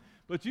one.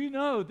 But you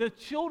know, the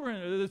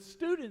children, the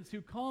students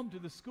who come to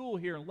the school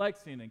here in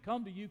Lexington and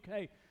come to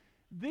UK,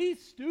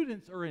 these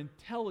students are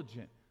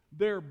intelligent.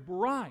 They're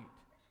bright.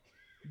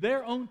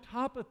 They're on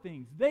top of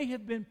things. They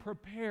have been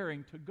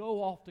preparing to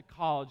go off to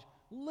college.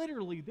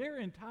 Literally, their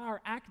entire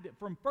academic,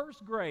 from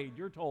first grade,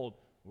 you're told,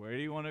 where do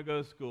you want to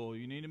go to school?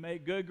 You need to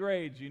make good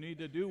grades. You need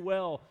to do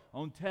well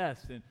on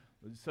tests and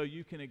so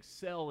you can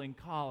excel in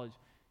college.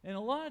 And a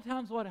lot of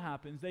times what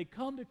happens, they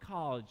come to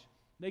college,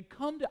 they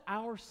come to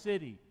our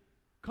city,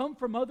 come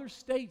from other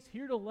states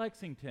here to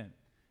Lexington.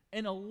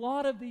 And a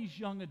lot of these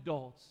young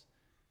adults,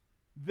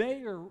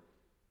 they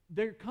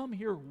come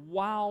here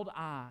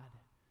wild-eyed,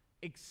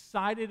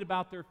 excited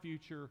about their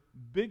future,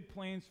 big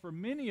plans for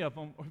many of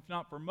them, if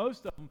not for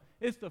most of them.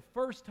 It's the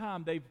first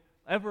time they've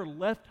ever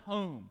left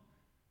home.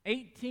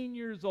 18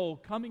 years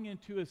old, coming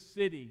into a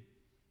city.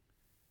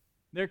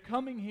 They're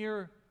coming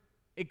here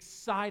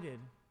excited,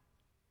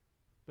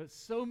 but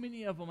so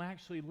many of them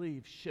actually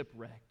leave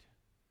shipwrecked.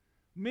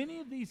 Many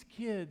of these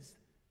kids,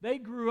 they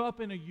grew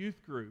up in a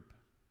youth group.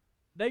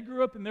 They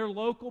grew up in their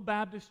local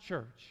Baptist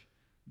church.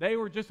 They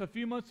were just a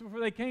few months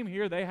before they came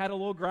here, they had a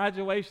little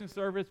graduation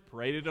service,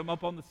 paraded them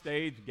up on the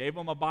stage, gave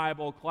them a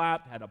Bible,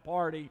 clapped, had a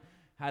party,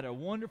 had a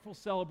wonderful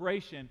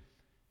celebration.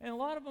 And a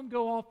lot of them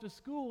go off to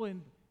school,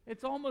 and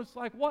it's almost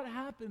like what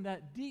happened,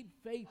 that deep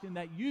faith in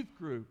that youth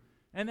group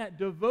and that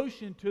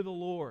devotion to the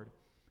Lord.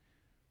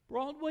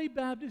 Broadway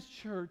Baptist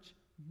Church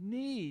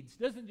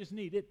doesn't just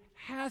need, it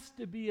has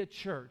to be a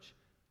church.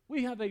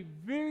 We have a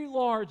very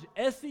large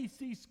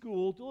SEC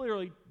school,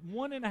 literally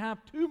 1.5,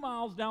 2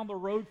 miles down the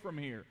road from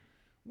here.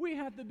 We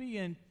have to be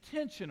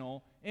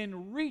intentional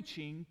in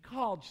reaching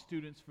college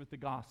students with the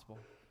gospel.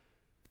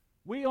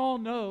 We all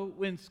know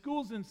when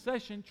school's in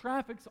session,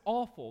 traffic's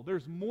awful.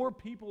 There's more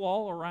people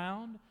all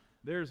around.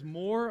 There's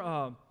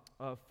more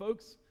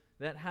folks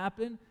that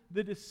happen.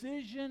 The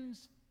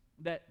decisions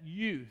that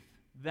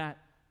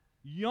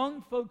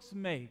young folks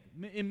make,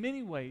 in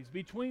many ways,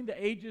 between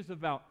the ages of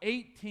about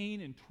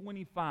 18 and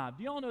 25,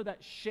 do y'all know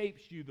that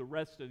shapes you the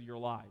rest of your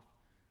life?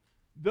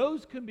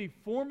 Those can be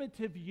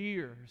formative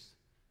years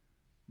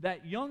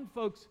that young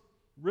folks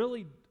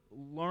really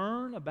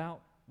learn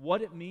about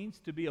what it means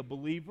to be a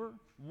believer,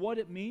 what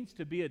it means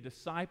to be a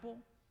disciple,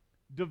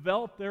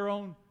 develop their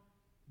own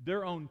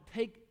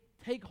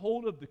take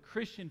hold of the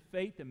Christian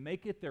faith and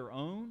make it their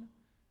own,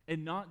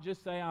 and not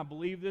just say, I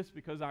believe this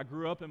because I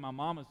grew up in my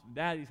mama's and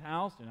daddy's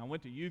house and I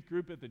went to youth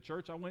group at the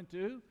church I went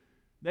to.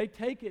 They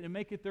take it and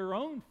make it their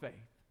own faith.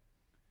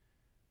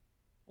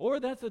 Or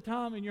that's a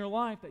time in your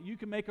life that you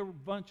can make a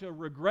bunch of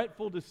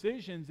regretful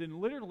decisions and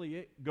literally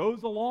it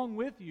goes along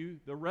with you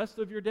the rest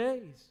of your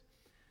days.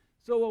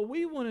 So what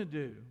we want to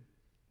do,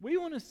 we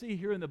want to see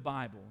here in the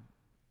Bible,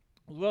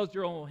 as well as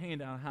your own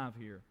handout I have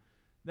here,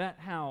 that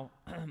how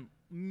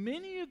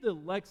many of the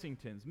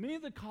Lexingtons, many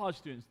of the college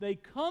students, they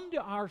come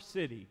to our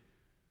city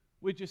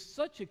with just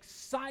such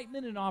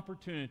excitement and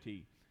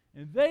opportunity,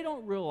 and they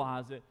don't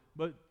realize it,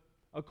 but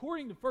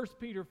according to 1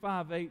 Peter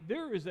 5:8,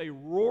 there is a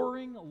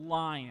roaring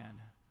lion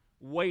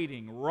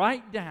waiting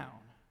right down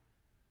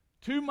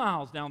 2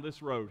 miles down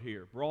this road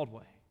here,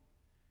 Broadway.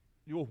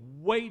 You're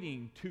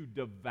waiting to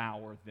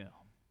devour them.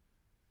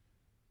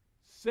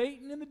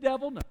 Satan and the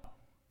devil know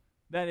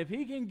that if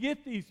he can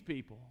get these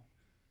people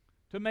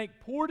to make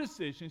poor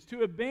decisions,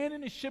 to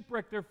abandon and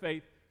shipwreck their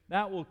faith,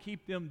 that will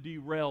keep them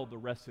derailed the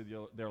rest of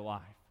their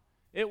life.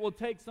 It will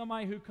take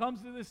somebody who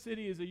comes to the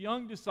city as a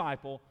young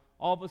disciple,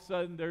 all of a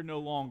sudden they're no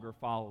longer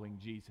following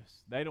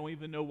Jesus. They don't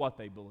even know what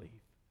they believe.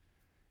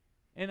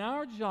 And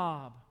our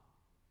job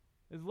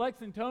as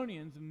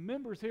Lexingtonians and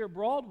members here at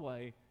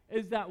Broadway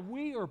is that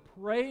we are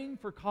praying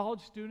for college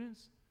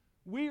students.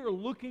 We are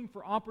looking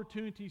for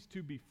opportunities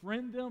to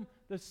befriend them.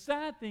 The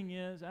sad thing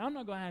is, and I'm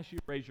not going to ask you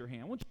to raise your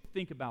hand. I want you to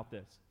think about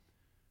this.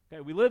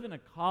 Okay, we live in a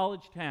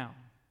college town.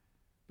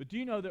 But do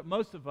you know that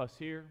most of us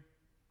here,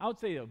 I would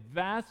say a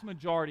vast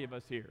majority of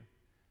us here,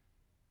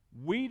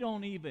 we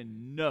don't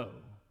even know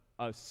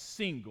a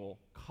single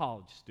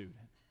college student.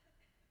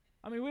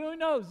 I mean, we don't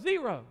know,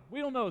 zero. We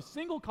don't know a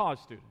single college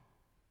student.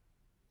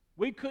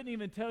 We couldn't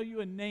even tell you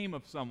a name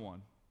of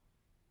someone.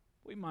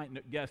 We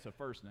might guess a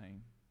first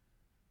name,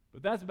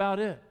 but that's about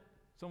it.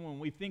 Someone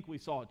we think we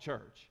saw at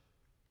church.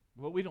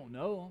 But we don't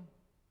know them.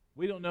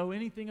 We don't know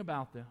anything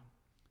about them.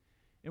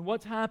 And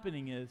what's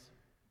happening is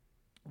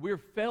we're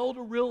failed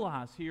to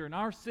realize here in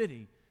our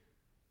city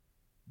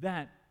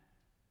that,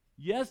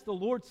 yes, the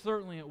Lord's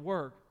certainly at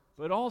work,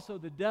 but also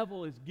the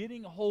devil is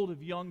getting a hold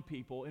of young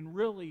people and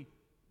really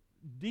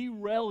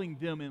derailing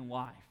them in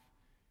life.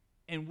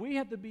 And we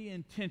have to be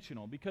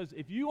intentional, because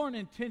if you aren't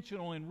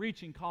intentional in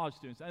reaching college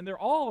students, and they're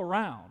all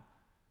around,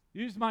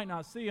 you just might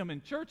not see them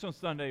in church on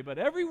Sunday, but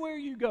everywhere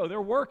you go,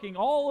 they're working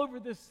all over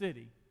this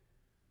city.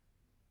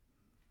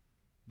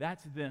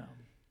 That's them.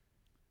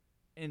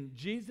 And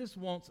Jesus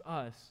wants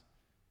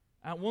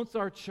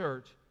our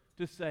church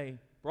to say,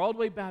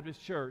 Broadway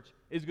Baptist Church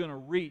is going to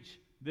reach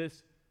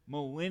this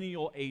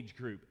millennial age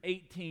group,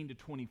 18 to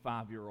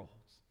 25-year-olds.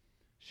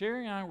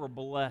 Sherry and I were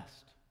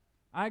blessed.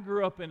 I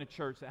grew up in a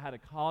church that had a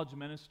college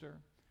minister.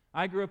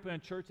 I grew up in a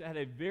church that had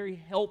a very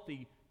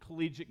healthy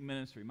collegiate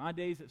ministry. My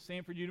days at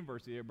Samford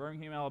University at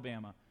Birmingham,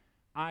 Alabama,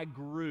 I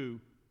grew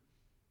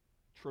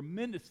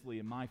tremendously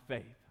in my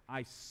faith.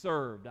 I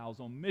served. I was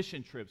on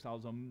mission trips. I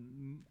was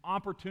on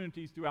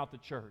opportunities throughout the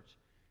church.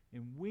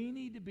 And we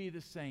need to be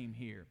the same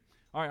here.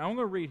 All right, I'm going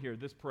to read here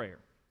this prayer.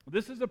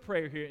 This is a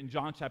prayer here in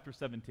John chapter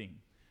 17.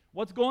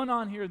 What's going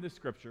on here in this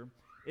scripture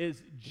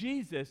is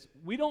Jesus,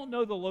 we don't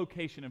know the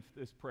location of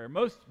this prayer.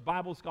 Most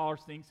Bible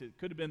scholars think it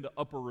could have been the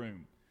upper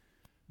room.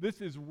 This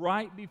is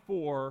right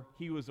before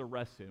he was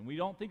arrested. And we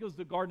don't think it was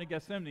the Garden of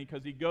Gethsemane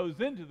because he goes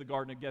into the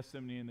Garden of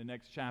Gethsemane in the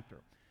next chapter.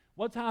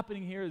 What's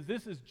happening here is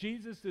this is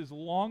Jesus'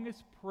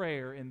 longest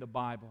prayer in the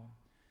Bible.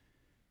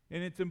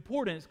 And it's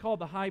important. It's called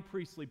the high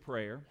priestly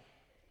prayer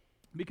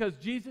because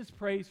Jesus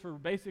prays for,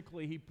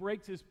 basically, he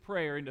breaks his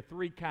prayer into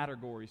three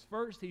categories.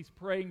 First, he's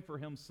praying for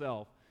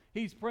himself.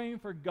 He's praying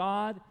for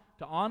God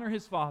to honor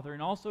his Father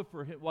and also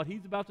for what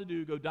he's about to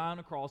do, go die on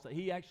a cross, that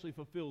he actually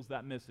fulfills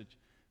that message.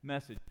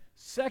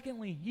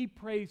 Secondly, he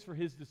prays for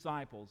his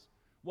disciples.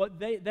 What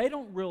they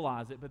don't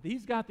realize it, but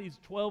he's got these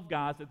 12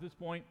 guys at this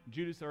point.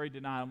 Judas already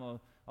denied him.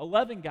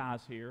 11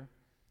 guys here,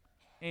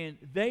 and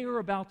they are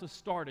about to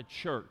start a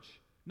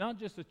church. Not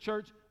just a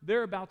church,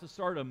 they're about to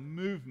start a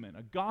movement,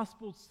 a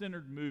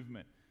gospel-centered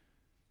movement.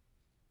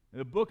 In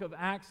the book of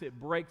Acts, it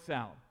breaks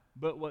out.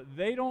 But what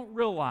they don't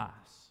realize,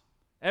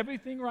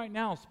 everything right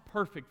now is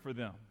perfect for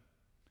them.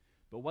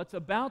 But what's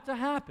about to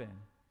happen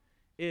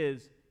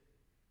is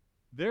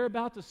they're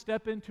about to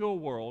step into a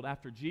world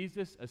after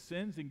Jesus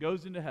ascends and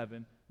goes into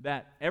heaven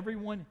that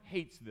everyone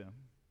hates them.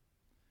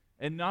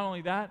 And not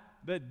only that,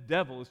 the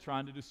devil is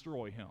trying to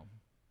destroy him.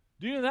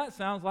 Do you know that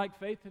sounds like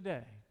faith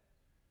today?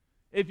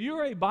 If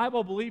you're a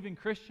Bible-believing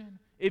Christian,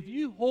 if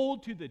you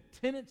hold to the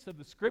tenets of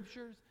the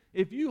Scriptures,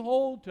 if you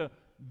hold to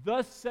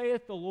thus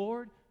saith the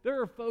Lord,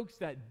 there are folks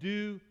that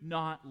do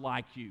not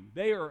like you.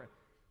 They are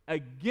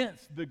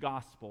against the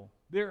gospel.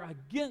 They're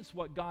against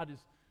what God is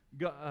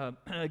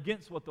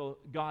against what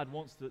God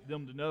wants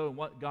them to know and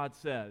what God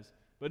says.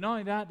 But not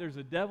only that, there's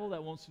a devil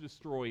that wants to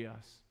destroy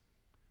us.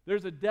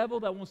 There's a devil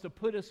that wants to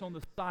put us on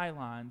the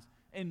sidelines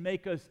and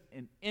make us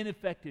an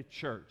ineffective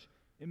church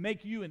and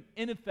make you an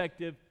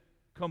ineffective,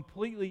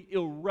 completely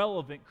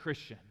irrelevant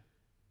Christian.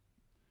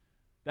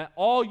 That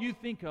all you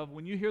think of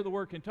when you hear the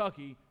word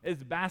Kentucky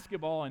is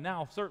basketball and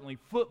now certainly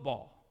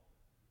football.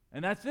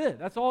 And that's it.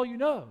 That's all you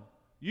know.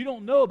 You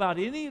don't know about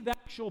any of the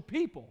actual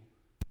people.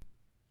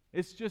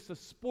 It's just a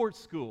sports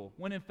school,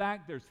 when in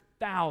fact there's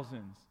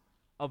thousands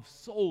of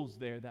souls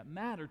there that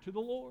matter to the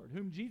Lord,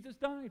 whom Jesus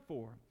died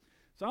for.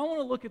 So I want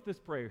to look at this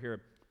prayer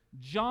here.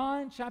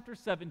 John chapter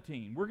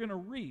 17. We're going to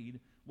read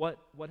what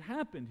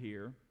happened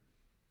here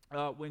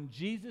when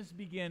Jesus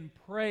began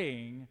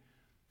praying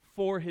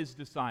for his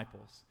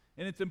disciples.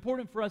 And it's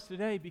important for us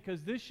today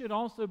because this should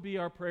also be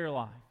our prayer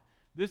life.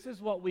 This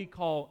is what we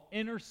call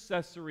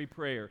intercessory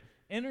prayer.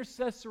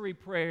 Intercessory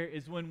prayer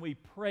is when we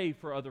pray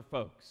for other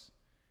folks.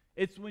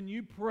 It's when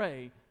you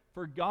pray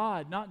for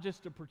God not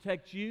just to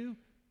protect you,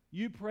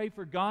 you pray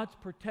for God's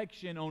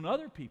protection on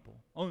other people,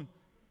 on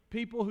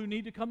people who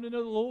need to come to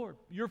know the Lord,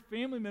 your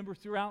family members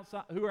who are out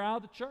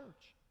of the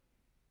church.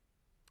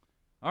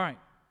 All right,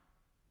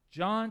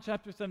 John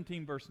chapter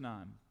 17, verse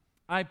 9.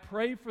 I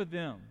pray for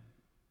them.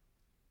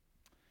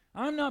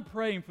 I'm not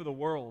praying for the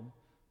world,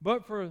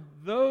 but for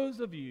those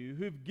of you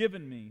who've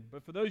given me,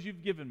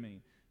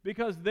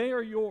 because they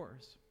are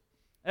yours.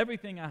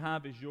 Everything I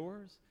have is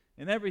yours,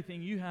 and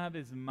everything you have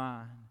is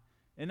mine.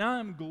 And I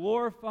am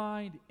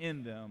glorified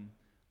in them.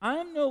 I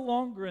am no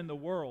longer in the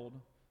world,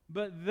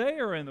 but they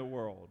are in the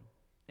world,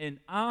 and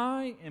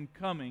I am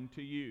coming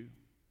to you.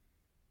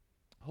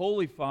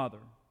 Holy Father,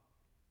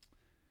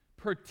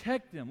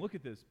 protect them. Look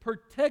at this.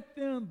 Protect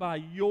them by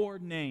your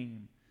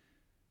name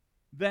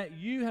that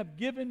you have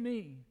given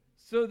me,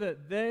 so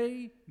that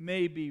they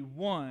may be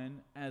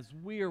one as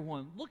we are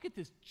one. Look at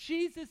this.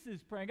 Jesus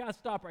is praying. I got to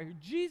stop right here.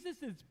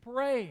 Jesus is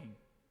praying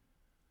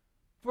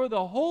for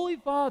the Holy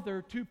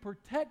Father to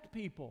protect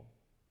people.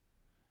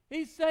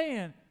 He's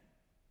saying,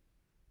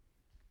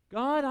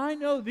 God, I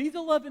know these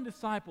 11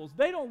 disciples,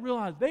 they don't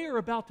realize they are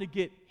about to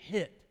get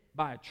hit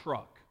by a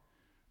truck.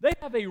 They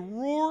have a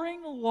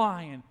roaring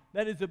lion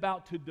that is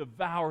about to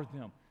devour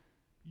them.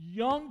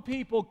 Young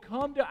people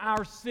come to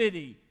our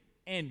city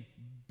and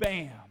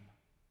bam,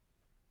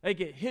 they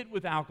get hit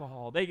with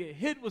alcohol. They get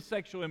hit with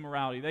sexual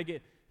immorality. They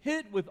get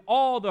hit with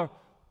all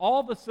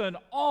of a sudden,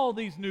 all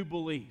these new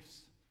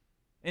beliefs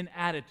and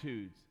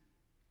attitudes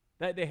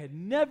that they had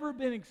never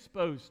been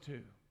exposed to.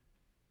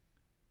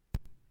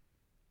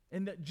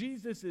 And that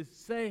Jesus is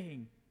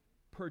saying,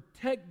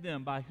 protect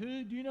them by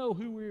who? Do you know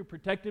who we are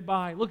protected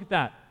by? Look at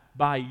that.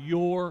 By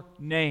your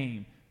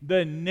name.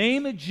 The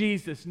name of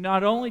Jesus,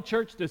 not only,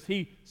 church, does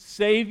he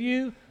save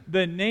you,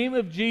 the name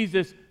of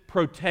Jesus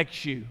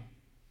protects you.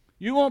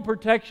 You want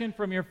protection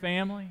from your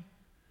family?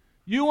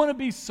 You want to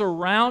be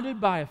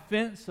surrounded by a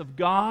fence of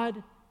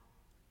God?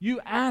 You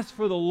ask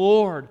for the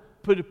Lord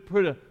put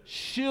a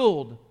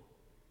shield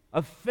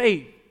of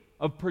faith,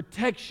 of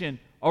protection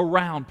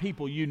around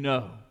people you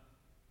know.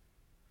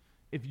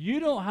 If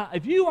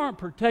you aren't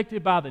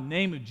protected by the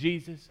name of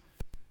Jesus,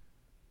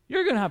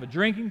 you're going to have a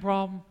drinking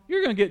problem.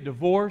 You're going to get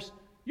divorced.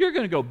 you're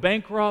going to go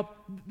bankrupt.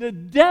 The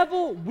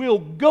devil will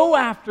go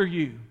after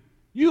you.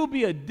 You'll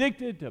be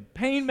addicted to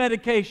pain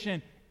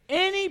medication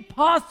any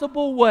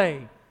possible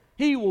way.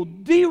 He will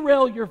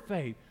derail your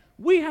faith.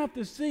 We have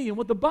to see, and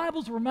what the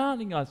Bible's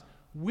reminding us,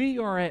 we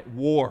are at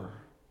war.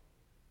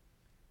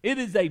 It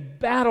is a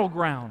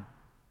battleground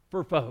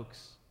for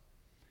folks.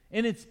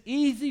 And it's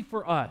easy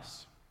for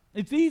us,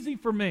 it's easy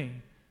for me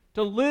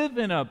to live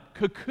in a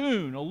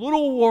cocoon, a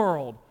little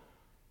world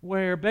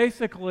where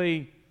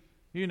basically,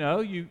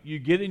 you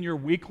get in your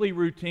weekly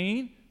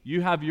routine,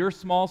 you have your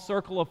small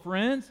circle of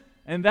friends,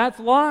 and that's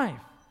life.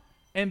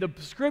 And the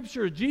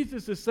scripture,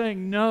 Jesus is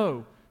saying,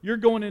 no, you're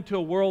going into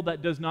a world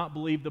that does not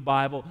believe the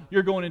Bible.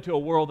 You're going into a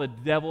world that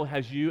the devil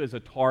has you as a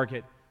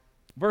target.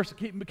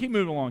 Keep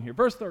moving along here.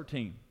 Verse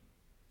 13.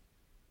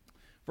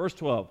 Verse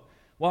 12.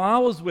 While I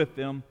was with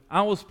them,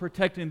 I was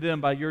protecting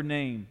them by your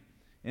name,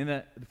 and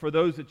that for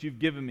those that you've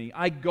given me.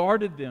 I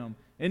guarded them,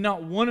 and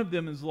not one of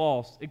them is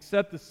lost,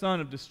 except the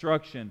son of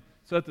destruction,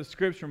 so that the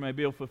scripture may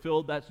be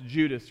fulfilled. That's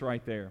Judas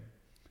right there.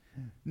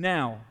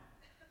 Now,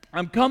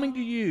 I'm coming to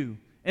you,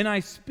 and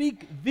I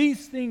speak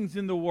these things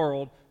in the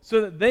world,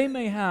 so that they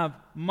may have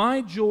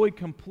my joy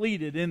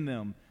completed in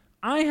them.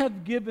 I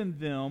have given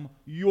them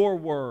your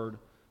word.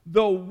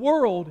 The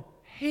world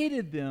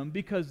hated them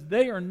because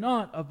they are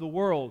not of the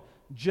world,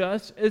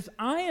 just as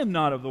I am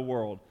not of the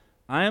world.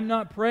 I am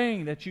not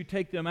praying that you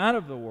take them out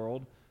of the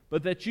world,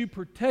 but that you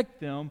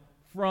protect them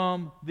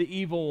from the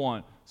evil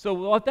one. So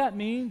what that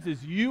means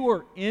is you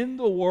are in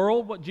the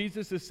world, what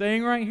Jesus is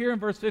saying right here in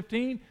verse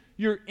 15.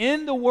 You're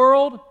in the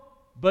world,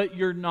 but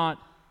you're not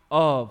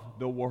of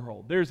the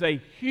world. There's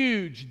a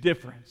huge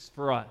difference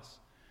for us.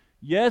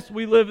 Yes,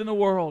 we live in the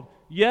world.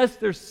 Yes,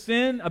 there's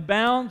sin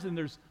abounds and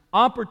there's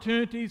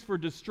opportunities for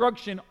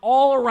destruction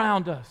all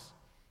around us.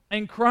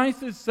 And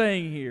Christ is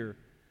saying here,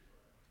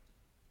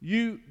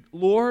 you,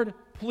 Lord,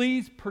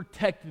 please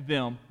protect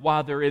them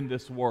while they're in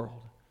this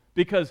world.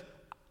 Because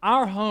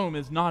our home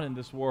is not in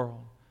this world.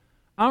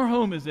 Our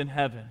home is in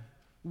heaven.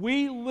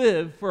 We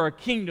live for a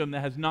kingdom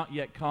that has not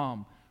yet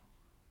come.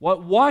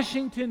 What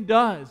Washington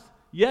does,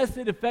 yes,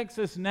 it affects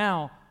us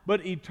now,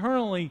 but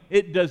eternally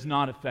it does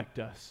not affect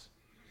us.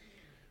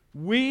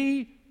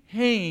 We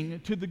hang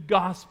to the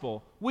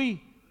gospel.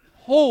 We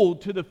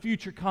hold to the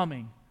future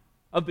coming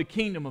of the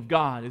kingdom of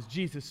God, as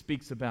Jesus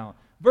speaks about.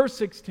 Verse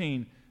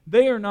 16,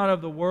 they are not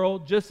of the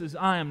world, just as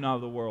I am not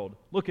of the world.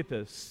 Look at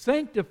this.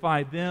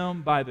 Sanctify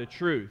them by the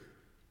truth.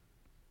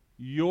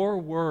 Your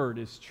word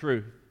is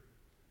truth.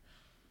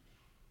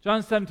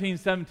 John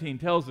 17:17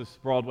 tells us,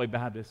 Broadway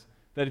Baptist,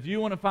 that if you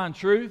want to find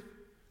truth,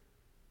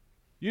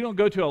 you don't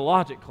go to a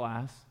logic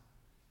class,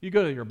 you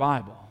go to your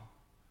Bible.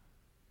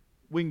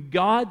 When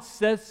God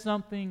says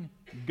something,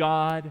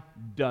 God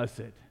does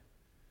it.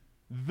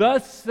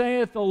 Thus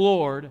saith the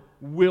Lord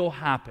will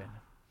happen.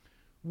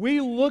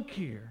 We look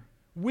here.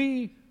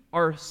 We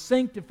are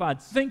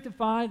sanctified.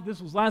 Sanctified,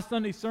 this was last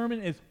Sunday's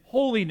sermon, is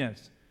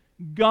holiness.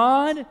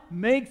 God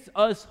makes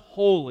us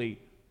holy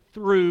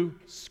through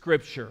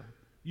Scripture.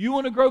 You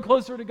want to grow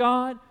closer to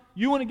God?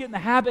 You want to get in the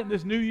habit in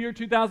this new year,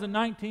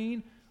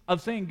 2019,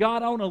 of saying,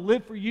 God, I want to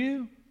live for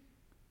you?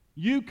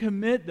 You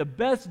commit the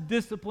best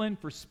discipline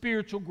for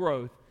spiritual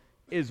growth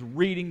is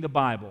reading the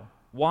Bible.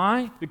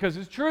 Why? Because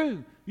it's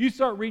true. You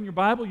start reading your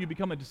Bible, you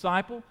become a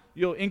disciple,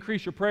 you'll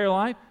increase your prayer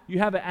life, you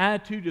have an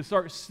attitude to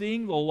start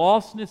seeing the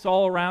lostness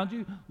all around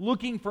you,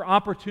 looking for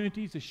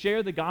opportunities to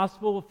share the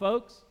gospel with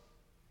folks,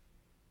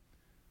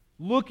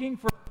 looking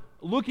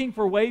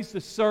for ways to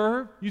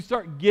serve. You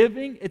start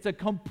giving. It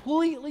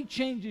completely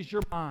changes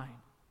your mind.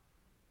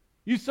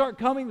 You start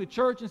coming to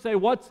church and say,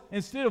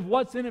 instead of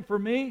what's in it for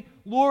me,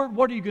 Lord,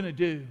 what are you going to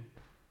do?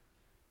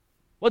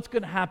 What's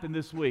going to happen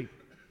this week?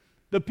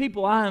 The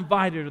people I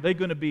invited, are they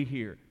going to be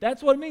here?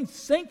 That's what it means.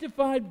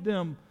 Sanctify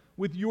them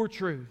with your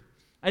truth.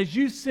 As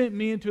you sent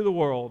me into the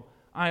world,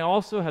 I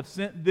also have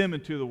sent them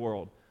into the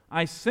world.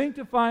 I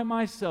sanctify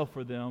myself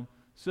for them,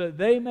 so that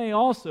they may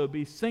also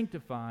be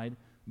sanctified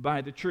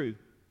by the truth.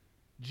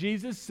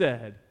 Jesus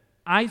said,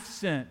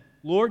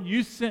 Lord,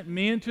 you sent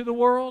me into the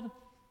world.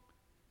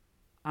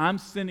 I'm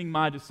sending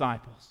my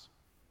disciples.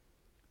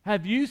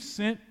 Have you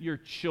sent your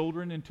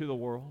children into the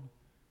world?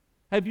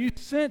 Have you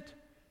sent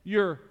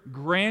your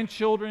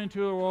grandchildren into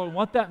the world? And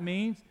what that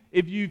means,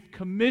 if you've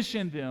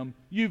commissioned them,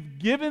 you've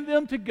given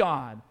them to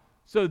God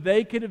so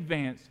they can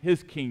advance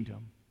His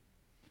kingdom.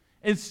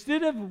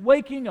 Instead of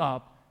waking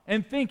up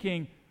and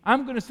thinking,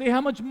 I'm going to see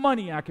how much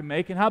money I can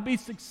make and how be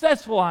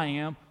successful I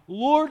am,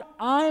 Lord,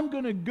 I'm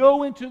going to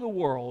go into the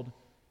world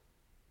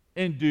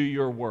and do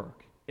your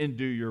work and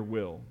do your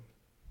will.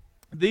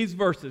 These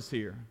verses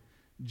here,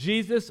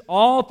 Jesus,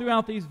 all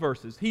throughout these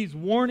verses, He's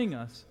warning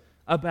us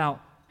about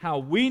how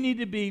we need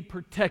to be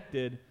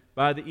protected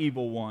by the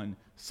evil one.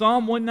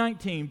 Psalm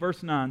 119,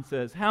 verse 9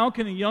 says, how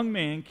can a young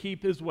man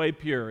keep his way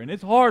pure? And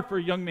it's hard for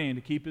a young man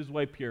to keep his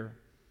way pure.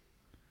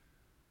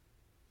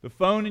 The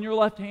phone in your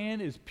left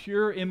hand is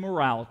pure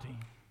immorality.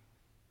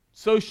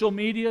 Social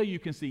media, you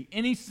can see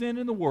any sin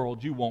in the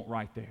world you want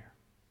right there.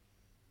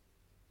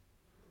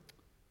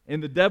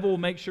 And the devil will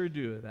make sure to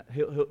do that.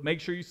 He'll make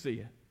sure you see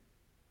it.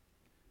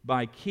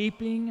 By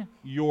keeping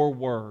your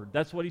word.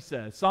 That's what he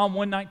says. Psalm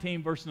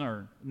 119, verse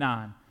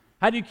 9.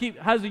 How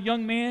does a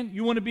young man,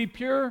 you want to be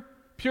pure?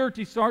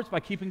 Purity starts by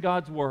keeping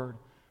God's word.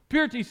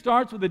 Purity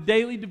starts with a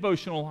daily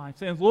devotional life,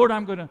 saying, Lord,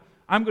 I'm going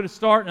to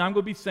start and I'm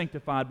going to be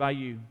sanctified by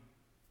you.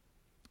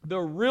 The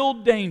real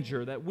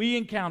danger that we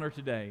encounter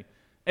today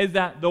is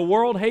that the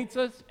world hates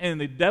us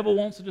and the devil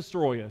wants to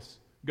destroy us.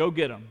 Go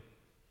get them.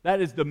 That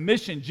is the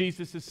mission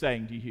Jesus is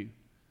saying to you.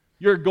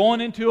 You're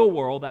going into a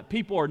world that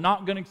people are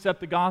not going to accept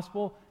the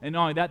gospel, and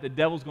not only that, the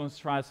devil's going to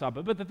try to stop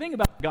it. But the thing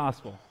about the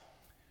gospel,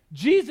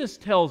 Jesus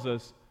tells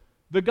us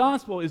the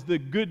gospel is the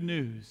good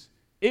news.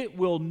 It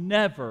will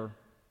never,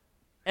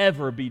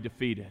 ever be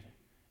defeated.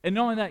 And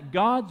not only that,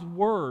 God's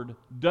word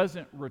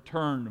doesn't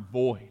return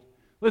void.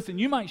 Listen,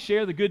 you might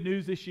share the good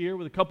news this year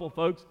with a couple of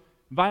folks,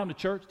 invite them to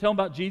church, tell them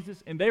about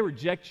Jesus, and they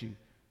reject you.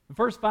 The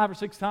first 5 or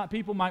 6 times,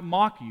 people might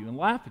mock you and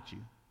laugh at you.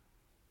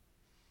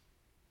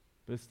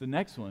 But it's the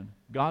next one.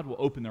 God will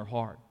open their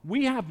heart.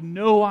 We have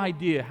no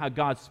idea how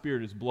God's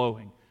Spirit is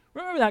blowing.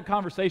 Remember that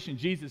conversation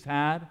Jesus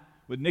had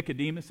with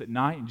Nicodemus at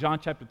night in John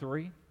chapter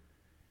 3?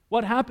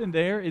 What happened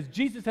there is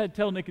Jesus had to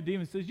tell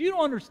Nicodemus, says, you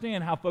don't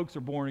understand how folks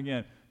are born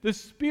again. The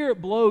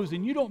Spirit blows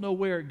and you don't know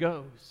where it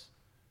goes.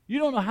 You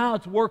don't know how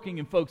it's working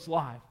in folks'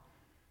 life.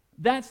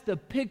 That's the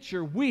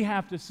picture we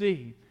have to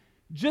see.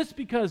 Just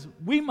because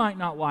we might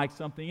not like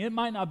something, it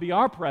might not be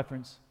our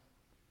preference,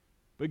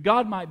 but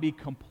God might be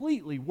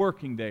completely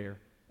working there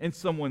in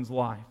someone's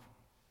life.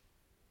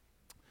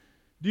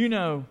 Do you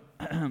know,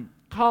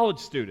 college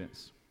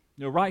students,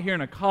 right here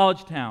in a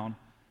college town,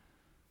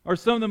 are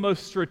some of the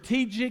most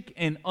strategic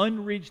and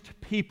unreached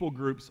people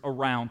groups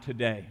around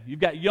today.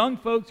 You've got young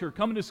folks who are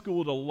coming to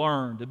school to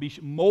learn, to be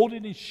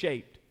molded and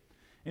shaped.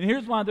 And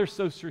here's why they're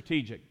so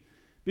strategic.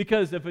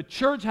 Because if a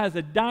church has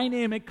a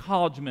dynamic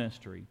college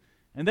ministry,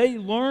 and they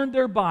learn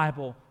their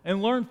Bible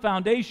and learn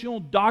foundational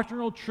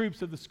doctrinal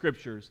truths of the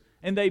Scriptures,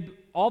 and they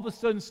all of a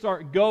sudden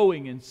start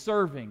going and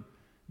serving,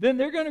 then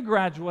they're going to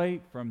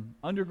graduate from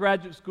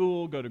undergraduate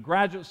school, go to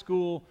graduate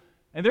school,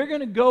 and they're going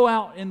to go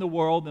out in the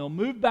world, and they'll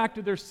move back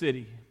to their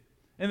city.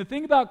 And the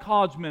thing about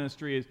college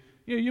ministry is,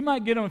 you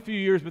might get them a few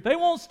years, but they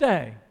won't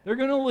stay. They're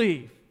going to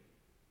leave.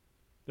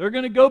 They're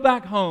going to go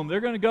back home. They're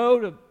going to go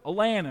to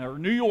Atlanta or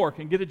New York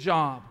and get a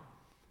job.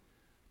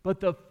 But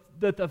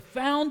the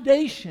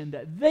foundation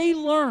that they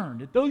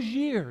learned at those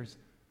years,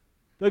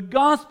 the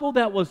gospel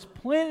that was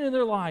planted in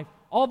their life,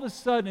 all of a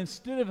sudden,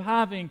 instead of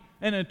having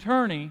an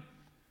attorney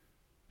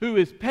who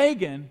is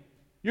pagan,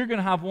 you're going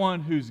to have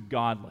one who's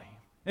godly.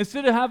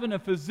 Instead of having a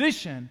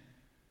physician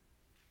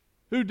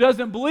who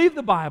doesn't believe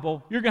the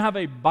Bible, you're going to have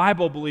a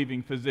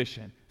Bible-believing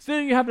physician.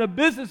 Instead of you having a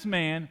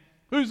businessman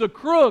who's a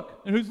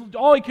crook and who's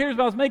all he cares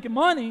about is making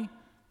money,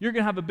 you're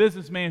going to have a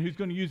businessman who's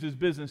going to use his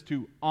business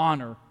to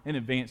honor and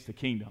advance the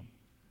kingdom.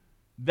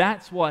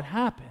 That's what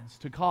happens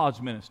to college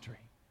ministry.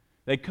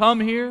 They come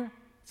here,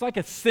 it's like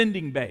a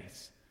sending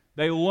base.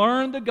 They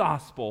learn the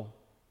gospel,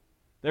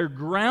 they're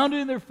grounded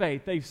in their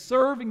faith, they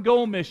serve and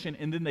go on mission,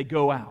 and then they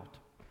go out.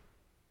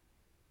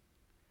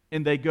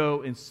 And they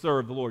go and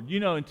serve the Lord.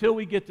 Until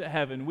we get to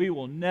heaven, we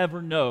will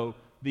never know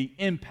the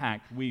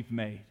impact we've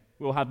made.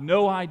 We'll have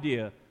no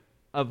idea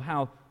of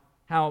how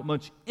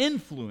much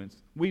influence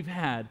we've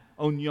had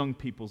on young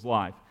people's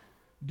life.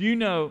 Do you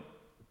know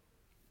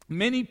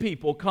many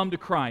people come to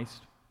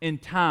Christ in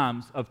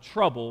times of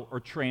trouble or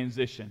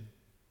transition?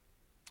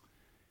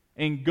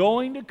 And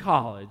going to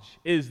college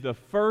is the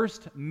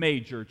first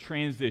major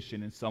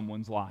transition in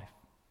someone's life.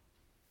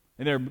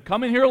 And they're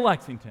coming here to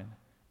Lexington,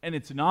 and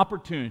it's an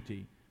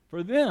opportunity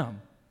for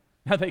them.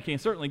 Now, they can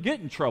certainly get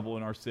in trouble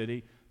in our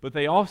city, but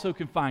they also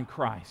can find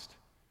Christ.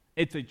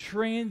 It's a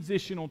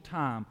transitional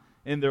time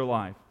in their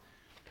life.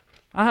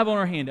 I have on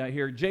our handout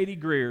here J.D.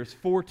 Greer's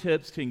 4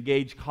 tips to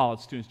engage college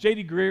students.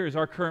 J.D. Greer is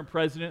our current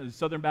president of the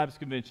Southern Baptist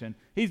Convention.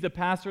 He's the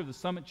pastor of the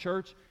Summit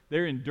Church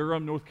there in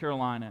Durham, North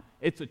Carolina.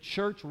 It's a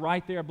church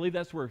right there. I believe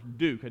that's where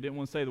Duke, I didn't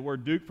want to say the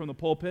word Duke from the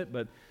pulpit,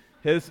 but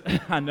his,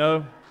 I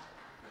know.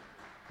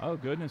 Oh,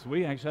 goodness,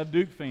 we actually have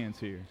Duke fans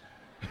here.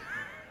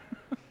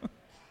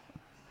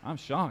 I'm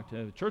shocked.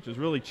 The church has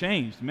really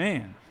changed,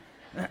 man.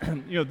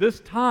 This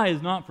tie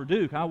is not for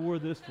Duke. I wore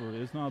this for it.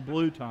 It's not a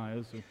blue tie.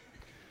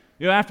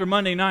 After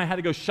Monday night, I had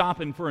to go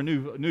shopping for a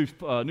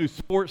new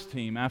sports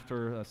team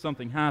after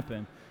something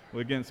happened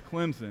against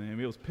Clemson, and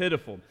it was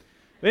pitiful.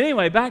 But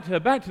anyway, back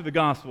to the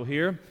gospel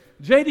here.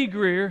 J.D.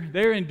 Greer,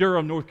 there in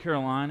Durham, North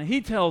Carolina, he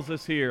tells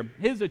us here,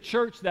 he's a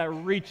church that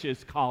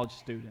reaches college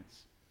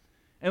students.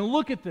 And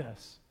look at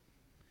this.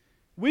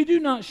 We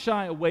do not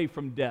shy away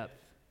from depth.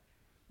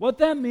 What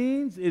that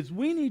means is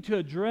we need to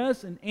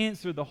address and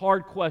answer the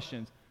hard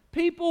questions.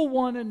 People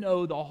want to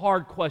know the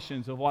hard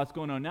questions of what's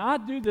going on. Now, I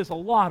do this a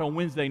lot on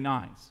Wednesday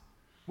nights.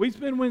 We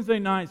spend Wednesday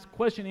nights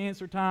question and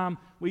answer time.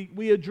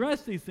 We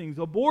address these things: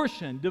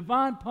 abortion,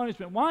 divine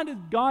punishment. Why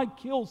did God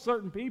kill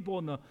certain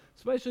people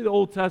especially the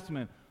Old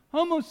Testament?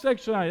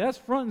 Homosexuality, that's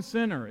front and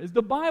center. Is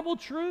the Bible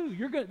true?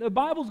 The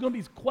Bible's going to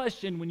be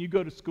questioned when you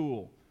go to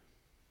school.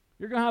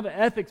 You're going to have an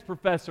ethics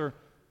professor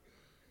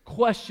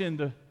question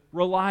the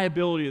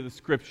reliability of the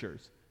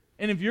Scriptures.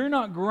 And if you're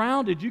not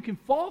grounded, you can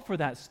fall for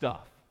that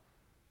stuff.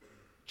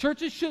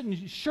 Churches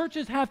shouldn't.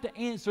 Churches have to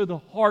answer the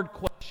hard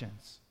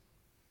questions.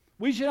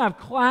 We should have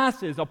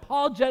classes,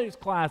 apologetics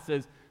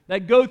classes,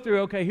 that go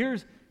through, okay,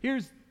 here's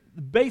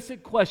the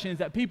basic questions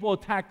that people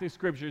attack the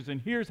Scriptures,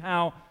 and here's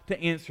how to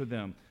answer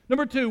them.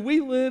 Number 2,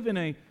 we live in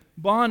a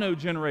Bono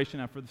generation.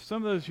 Now, for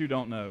some of those who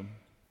don't know,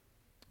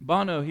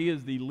 Bono, he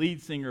is the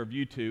lead singer of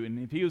U2, and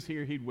if he was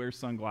here, he'd wear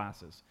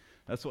sunglasses.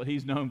 That's what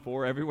he's known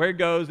for. Everywhere he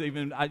goes,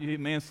 even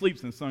man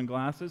sleeps in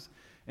sunglasses.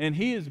 And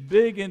he is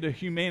big into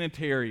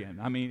humanitarian.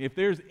 I mean, if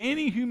there's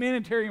any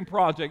humanitarian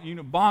project,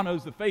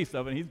 Bono's the face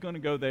of it. He's going to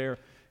go there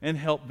and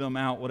help them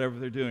out, whatever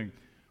they're doing.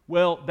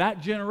 Well,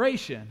 that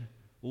generation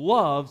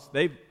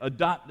they've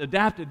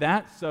adapted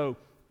that, so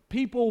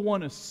people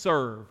want to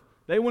serve.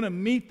 They want to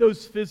meet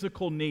those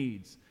physical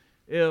needs.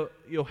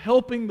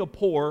 Helping the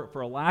poor,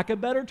 for a lack of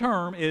a better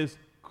term, is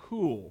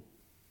cool.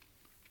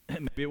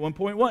 Maybe at one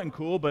point it wasn't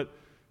cool, but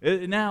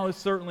now is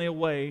certainly a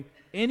way.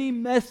 Any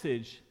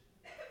message,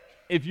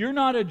 if you're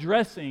not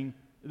addressing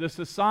the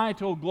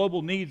societal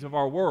global needs of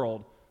our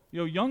world,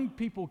 young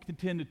people can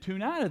tend to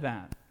tune out of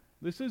that.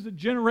 This is a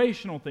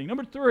generational thing.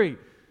 Number 3,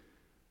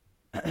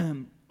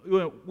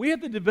 we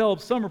have to develop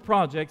summer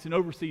projects and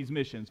overseas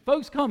missions.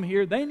 Folks come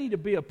here, they need to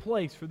be a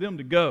place for them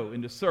to go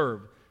and to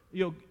serve.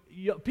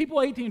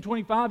 People 18 and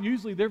 25,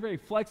 usually they're very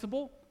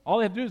flexible. All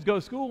they have to do is go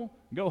to school,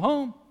 go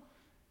home,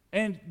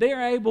 and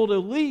they're able to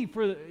leave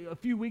for a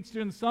few weeks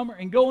during the summer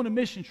and go on a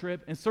mission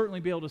trip and certainly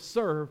be able to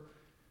serve.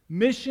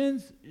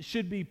 Missions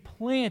should be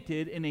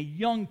planted in a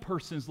young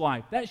person's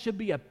life. That should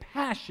be a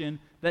passion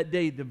that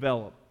they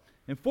develop.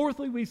 And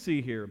fourthly, we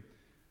see here,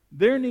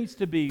 there needs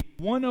to be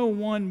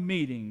 101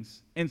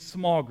 meetings in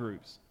small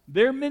groups.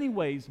 They're in many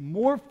ways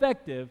more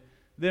effective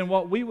than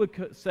what we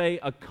would say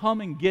a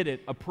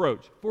come-and-get-it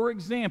approach. For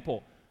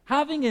example,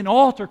 having an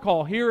altar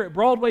call here at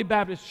Broadway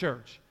Baptist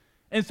Church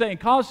and saying,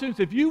 college students,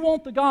 if you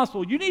want the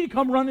gospel, you need to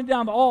come running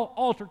down the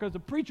altar because the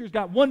preacher's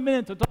got 1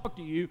 minute to talk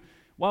to you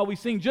while we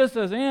sing Just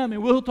As I Am,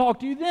 and we'll talk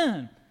to you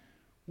then.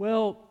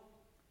 Well,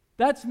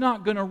 that's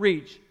not going to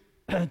reach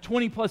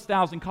 20-plus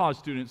thousand college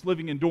students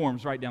living in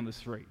dorms right down the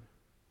street.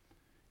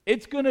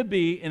 It's going to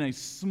be in a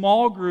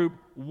small group,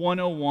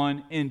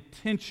 101,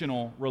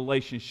 intentional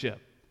relationship.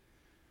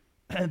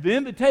 The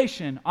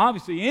invitation,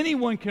 obviously,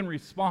 anyone can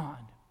respond.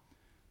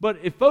 But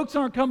if folks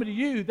aren't coming to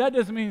you, that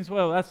doesn't mean,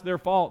 well, that's their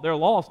fault, they're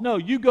lost. No,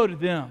 you go to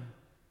them.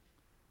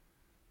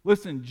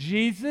 Listen,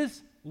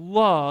 Jesus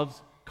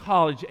loves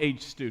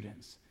college-age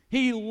students.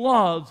 He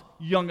loves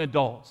young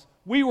adults.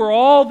 We were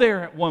all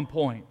there at one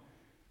point.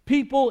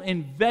 People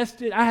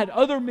invested. I had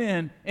other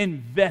men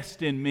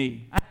invest in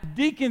me. I had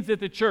deacons at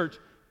the church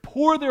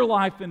pour their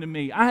life into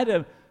me. I had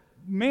a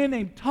man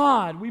named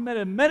Todd. We met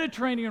at a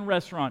Mediterranean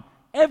restaurant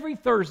every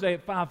Thursday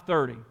at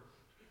 5:30.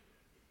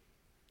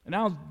 And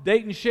I was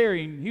dating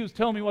Sherry, and he was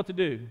telling me what to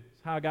do.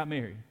 That's how I got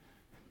married.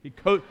 He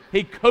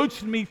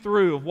coached me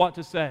through of what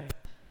to say.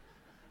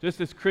 Just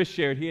as Chris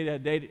shared, he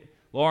had dated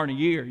Lauren a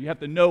year. You have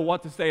to know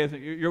what to say.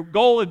 Your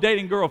goal of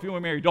dating a girl, if you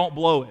want to marry, don't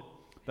blow it.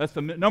 That's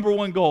the number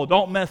one goal.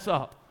 Don't mess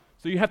up.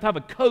 So you have to have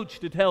a coach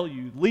to tell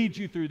you, lead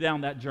you through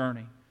down that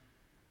journey.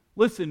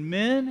 Listen,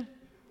 men,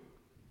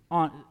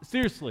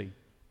 seriously,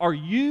 are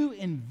you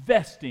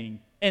investing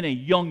in a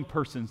young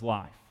person's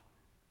life?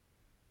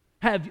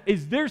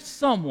 Is there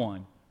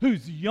someone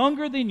who's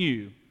younger than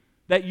you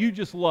that you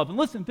just love? And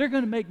listen, they're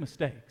going to make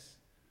mistakes.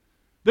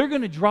 They're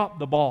going to drop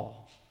the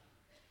ball.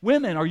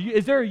 Women,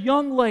 is there a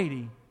young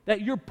lady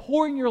that you're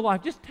pouring your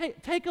life? Just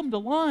take them to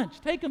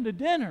lunch, take them to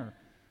dinner,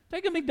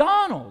 take them to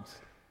McDonald's,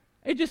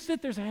 and just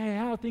sit there and say, hey,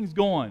 how are things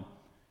going?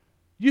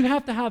 You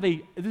have to have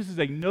this is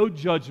a no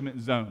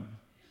judgment zone.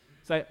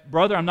 Say,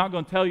 brother, I'm not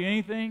going to tell you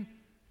anything.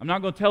 I'm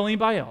not going to tell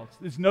anybody else.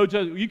 There's no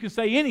judgment. You can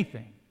say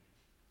anything.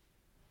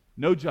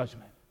 No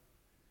judgment.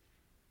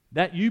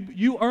 That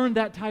you earn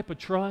that type of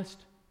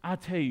trust, I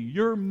tell you,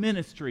 your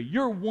ministry,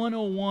 your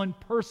 101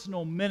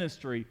 personal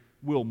ministry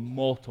will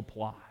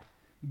multiply.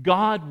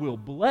 God will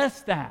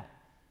bless that.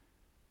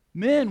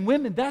 Men,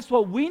 women, that's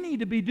what we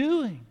need to be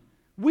doing.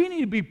 We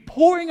need to be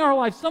pouring our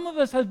life. Some of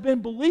us have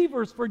been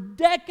believers for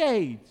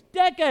decades.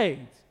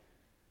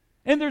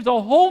 And there's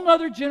a whole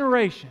other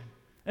generation.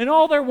 And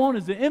all they want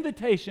is an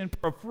invitation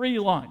for a free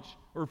lunch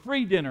or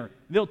free dinner.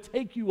 They'll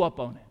take you up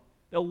on it.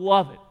 They'll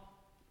love it.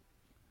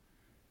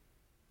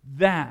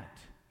 That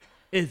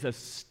is a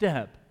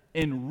step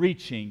in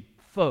reaching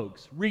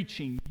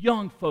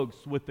young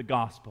folks with the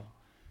gospel.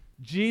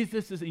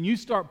 And you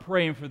start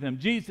praying for them.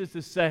 Jesus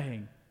is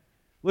saying,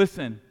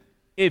 listen,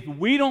 if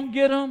we don't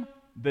get them,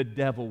 the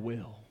devil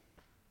will.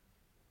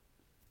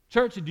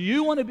 Church, do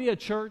you want to be a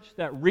church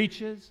that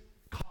reaches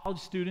college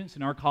students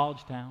in our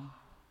college town?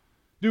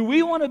 Do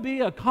we want to be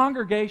a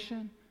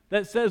congregation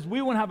that says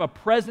we want to have a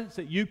presence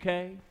at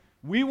UK?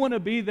 We want to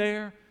be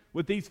there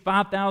with these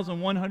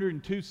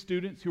 5,102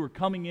 students who are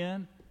coming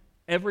in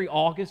every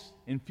August,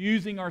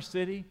 infusing our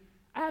city?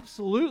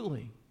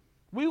 Absolutely.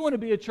 We want to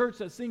be a church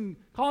that's seeing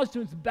college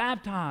students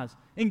baptized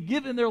and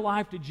giving their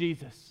life to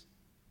Jesus.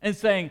 and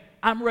saying,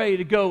 I'm ready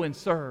to go and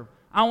serve.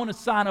 I want to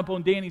sign up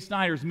on Danny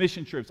Snyder's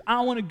mission trips.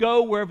 I want to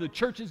go wherever the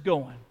church is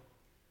going.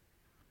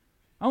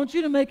 I want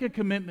you to make a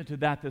commitment to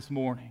that this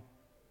morning.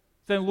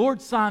 Say,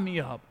 Lord, sign me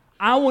up.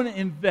 I want to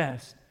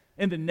invest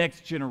in the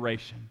next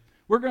generation.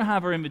 We're going to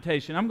have our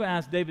invitation. I'm going to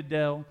ask David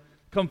Dell,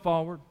 come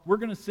forward. We're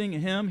going to sing a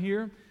hymn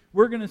here.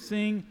 We're going to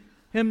sing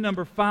hymn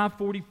number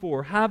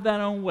 544. Have that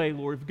own way,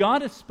 Lord. If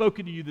God has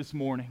spoken to you this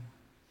morning,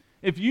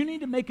 if you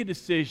need to make a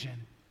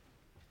decision,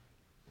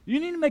 you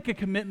need to make a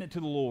commitment to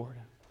the Lord,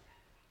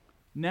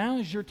 now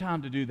is your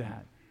time to do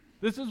that.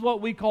 This is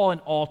what we call an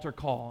altar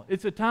call.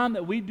 It's a time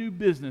that we do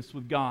business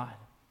with God.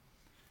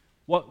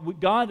 What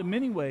God, in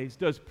many ways,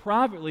 does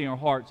privately in our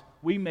hearts,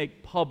 we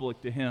make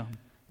public to Him.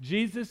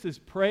 Jesus is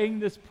praying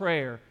this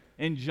prayer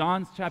in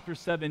John chapter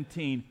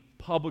 17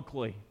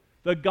 publicly.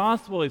 The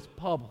gospel is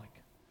public.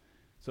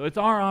 So it's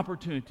our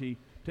opportunity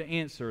to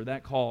answer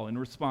that call and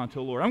respond to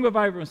the Lord. I'm going to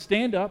invite everyone to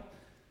stand up.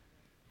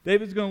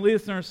 David's going to lead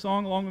us in our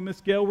song along with Miss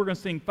Gail. We're going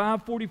to sing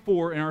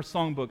 544 in our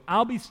songbook.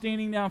 I'll be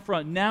standing down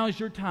front. Now is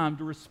your time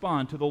to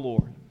respond to the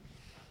Lord.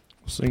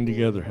 Sing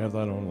together, have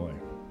thine own way.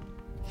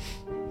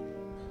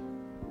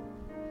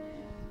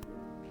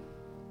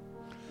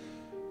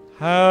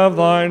 Have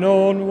thine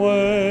own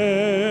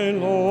way,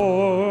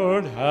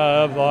 Lord,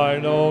 have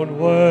thine own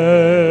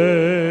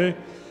way.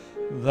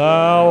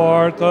 Thou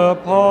art the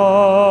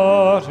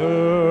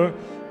potter,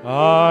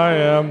 I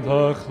am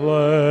the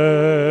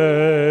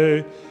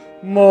clay.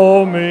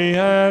 Mold me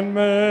and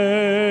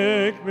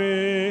make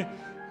me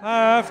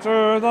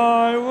after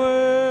thy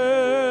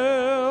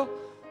will,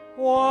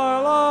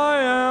 while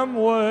I am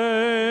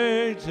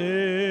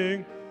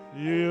waiting,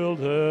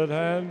 yielded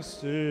and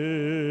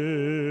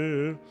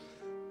still.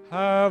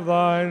 Have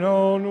thine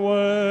own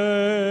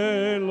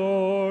way,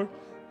 Lord,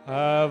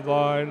 have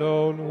thine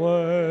own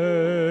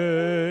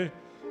way.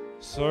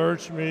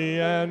 Search me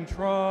and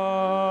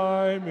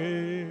try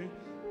me,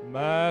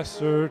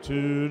 Master,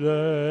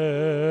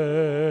 today.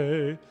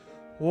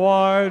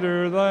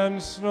 Whiter than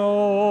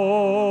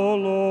snow,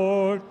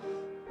 Lord,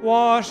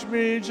 wash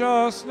me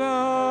just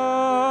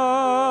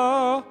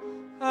now,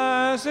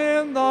 as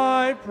in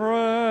thy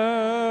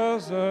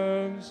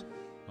presence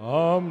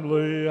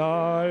humbly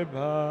I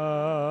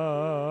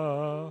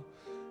bow.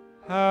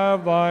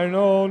 Have thine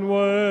own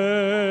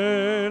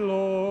way,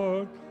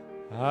 Lord,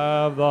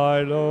 have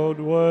thine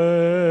own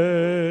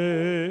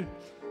way.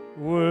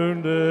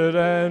 Wounded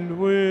and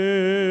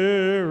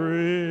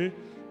weary,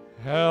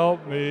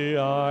 help me,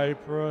 I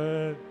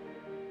pray.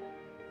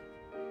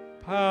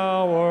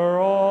 Power,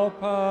 all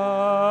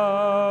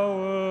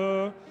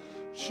power,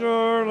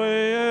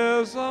 surely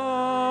is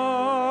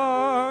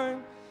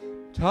thine.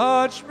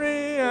 Touch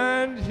me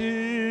and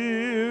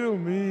heal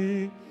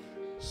me,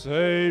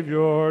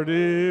 Savior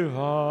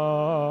divine.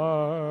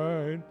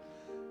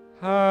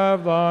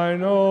 Have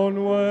thine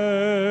own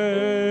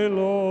way,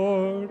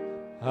 Lord,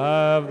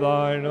 have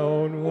thine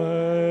own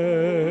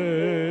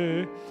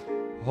way.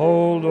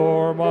 Hold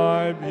o'er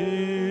my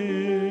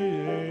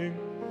being,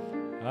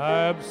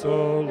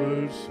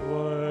 absolute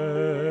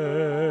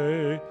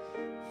sway.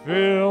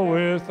 Fill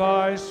with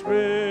thy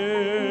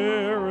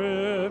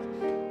Spirit,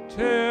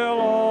 till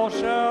all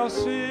shall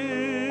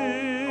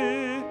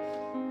see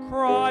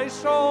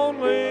Christ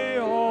only,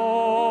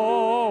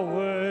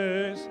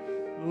 always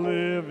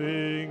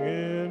living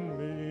in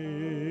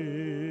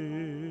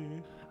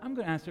me. I'm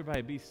going to ask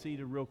everybody to be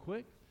seated real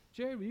quick.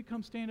 Jared, will you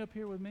come stand up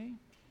here with me?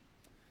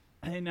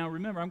 And now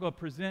remember, I'm going to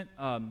present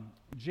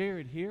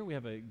Jared here.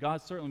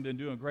 God's certainly been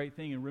doing a great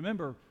thing. And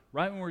remember,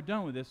 right when we're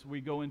done with this, we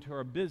go into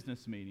our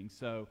business meeting.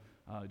 So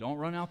don't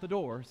run out the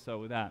door. So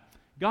with that,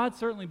 God's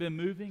certainly been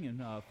moving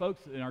in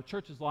folks in our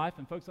church's life.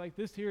 And folks like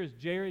this here is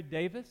Jared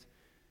Davis.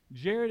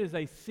 Jared is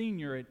a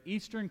senior at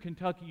Eastern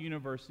Kentucky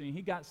University, and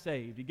he got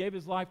saved. He gave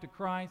his life to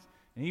Christ,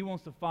 and he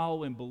wants to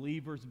follow in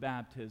believers'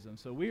 baptism.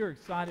 So we are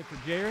excited for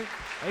Jared.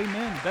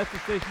 Amen. Best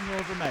decision you'll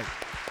ever make.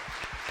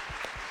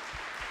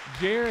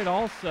 Jared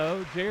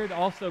also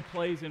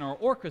plays in our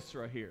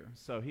orchestra here.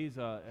 So he's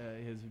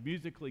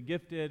musically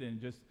gifted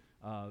and just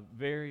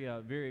very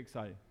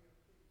excited.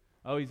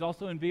 Oh, he's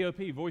also in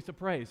VOP, Voice of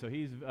Praise. So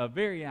he's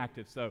very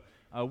active. So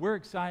we're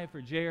excited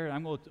for Jared.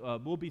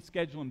 We'll be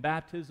scheduling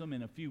baptism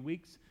in a few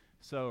weeks,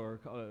 or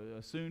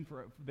soon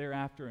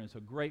thereafter, and it's a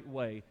great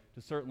way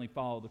to certainly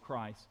follow the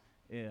Christ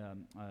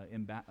in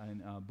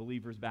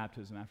believers'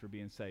 baptism after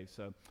being saved.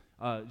 So,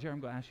 Jared, I'm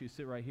going to ask you to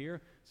sit right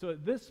here. So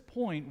at this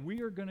point,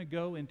 we are going to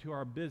go into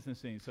our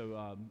business meeting.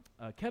 So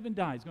Kevin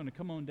Dye is going to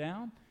come on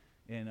down,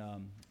 and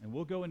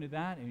we'll go into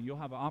that, and you'll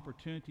have an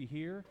opportunity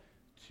here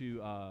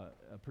to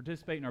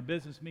participate in our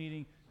business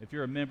meeting. If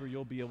you're a member,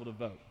 you'll be able to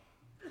vote.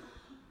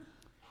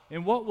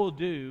 And what we'll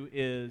do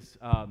is,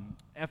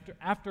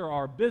 after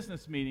our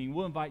business meeting,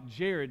 we'll invite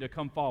Jared to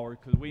come forward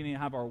because we need to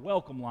have our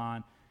welcome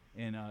line,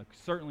 and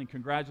certainly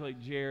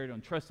congratulate Jared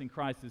on trusting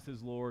Christ as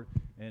his Lord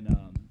and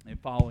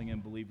following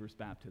in believers'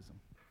 baptism.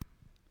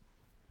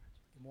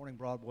 Good morning,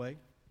 Broadway.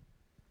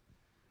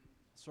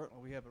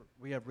 Certainly,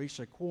 we have reached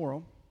a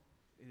quorum.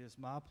 It is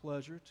my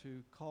pleasure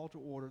to call to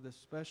order this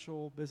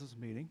special business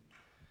meeting.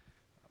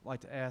 I'd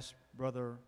like to ask Brother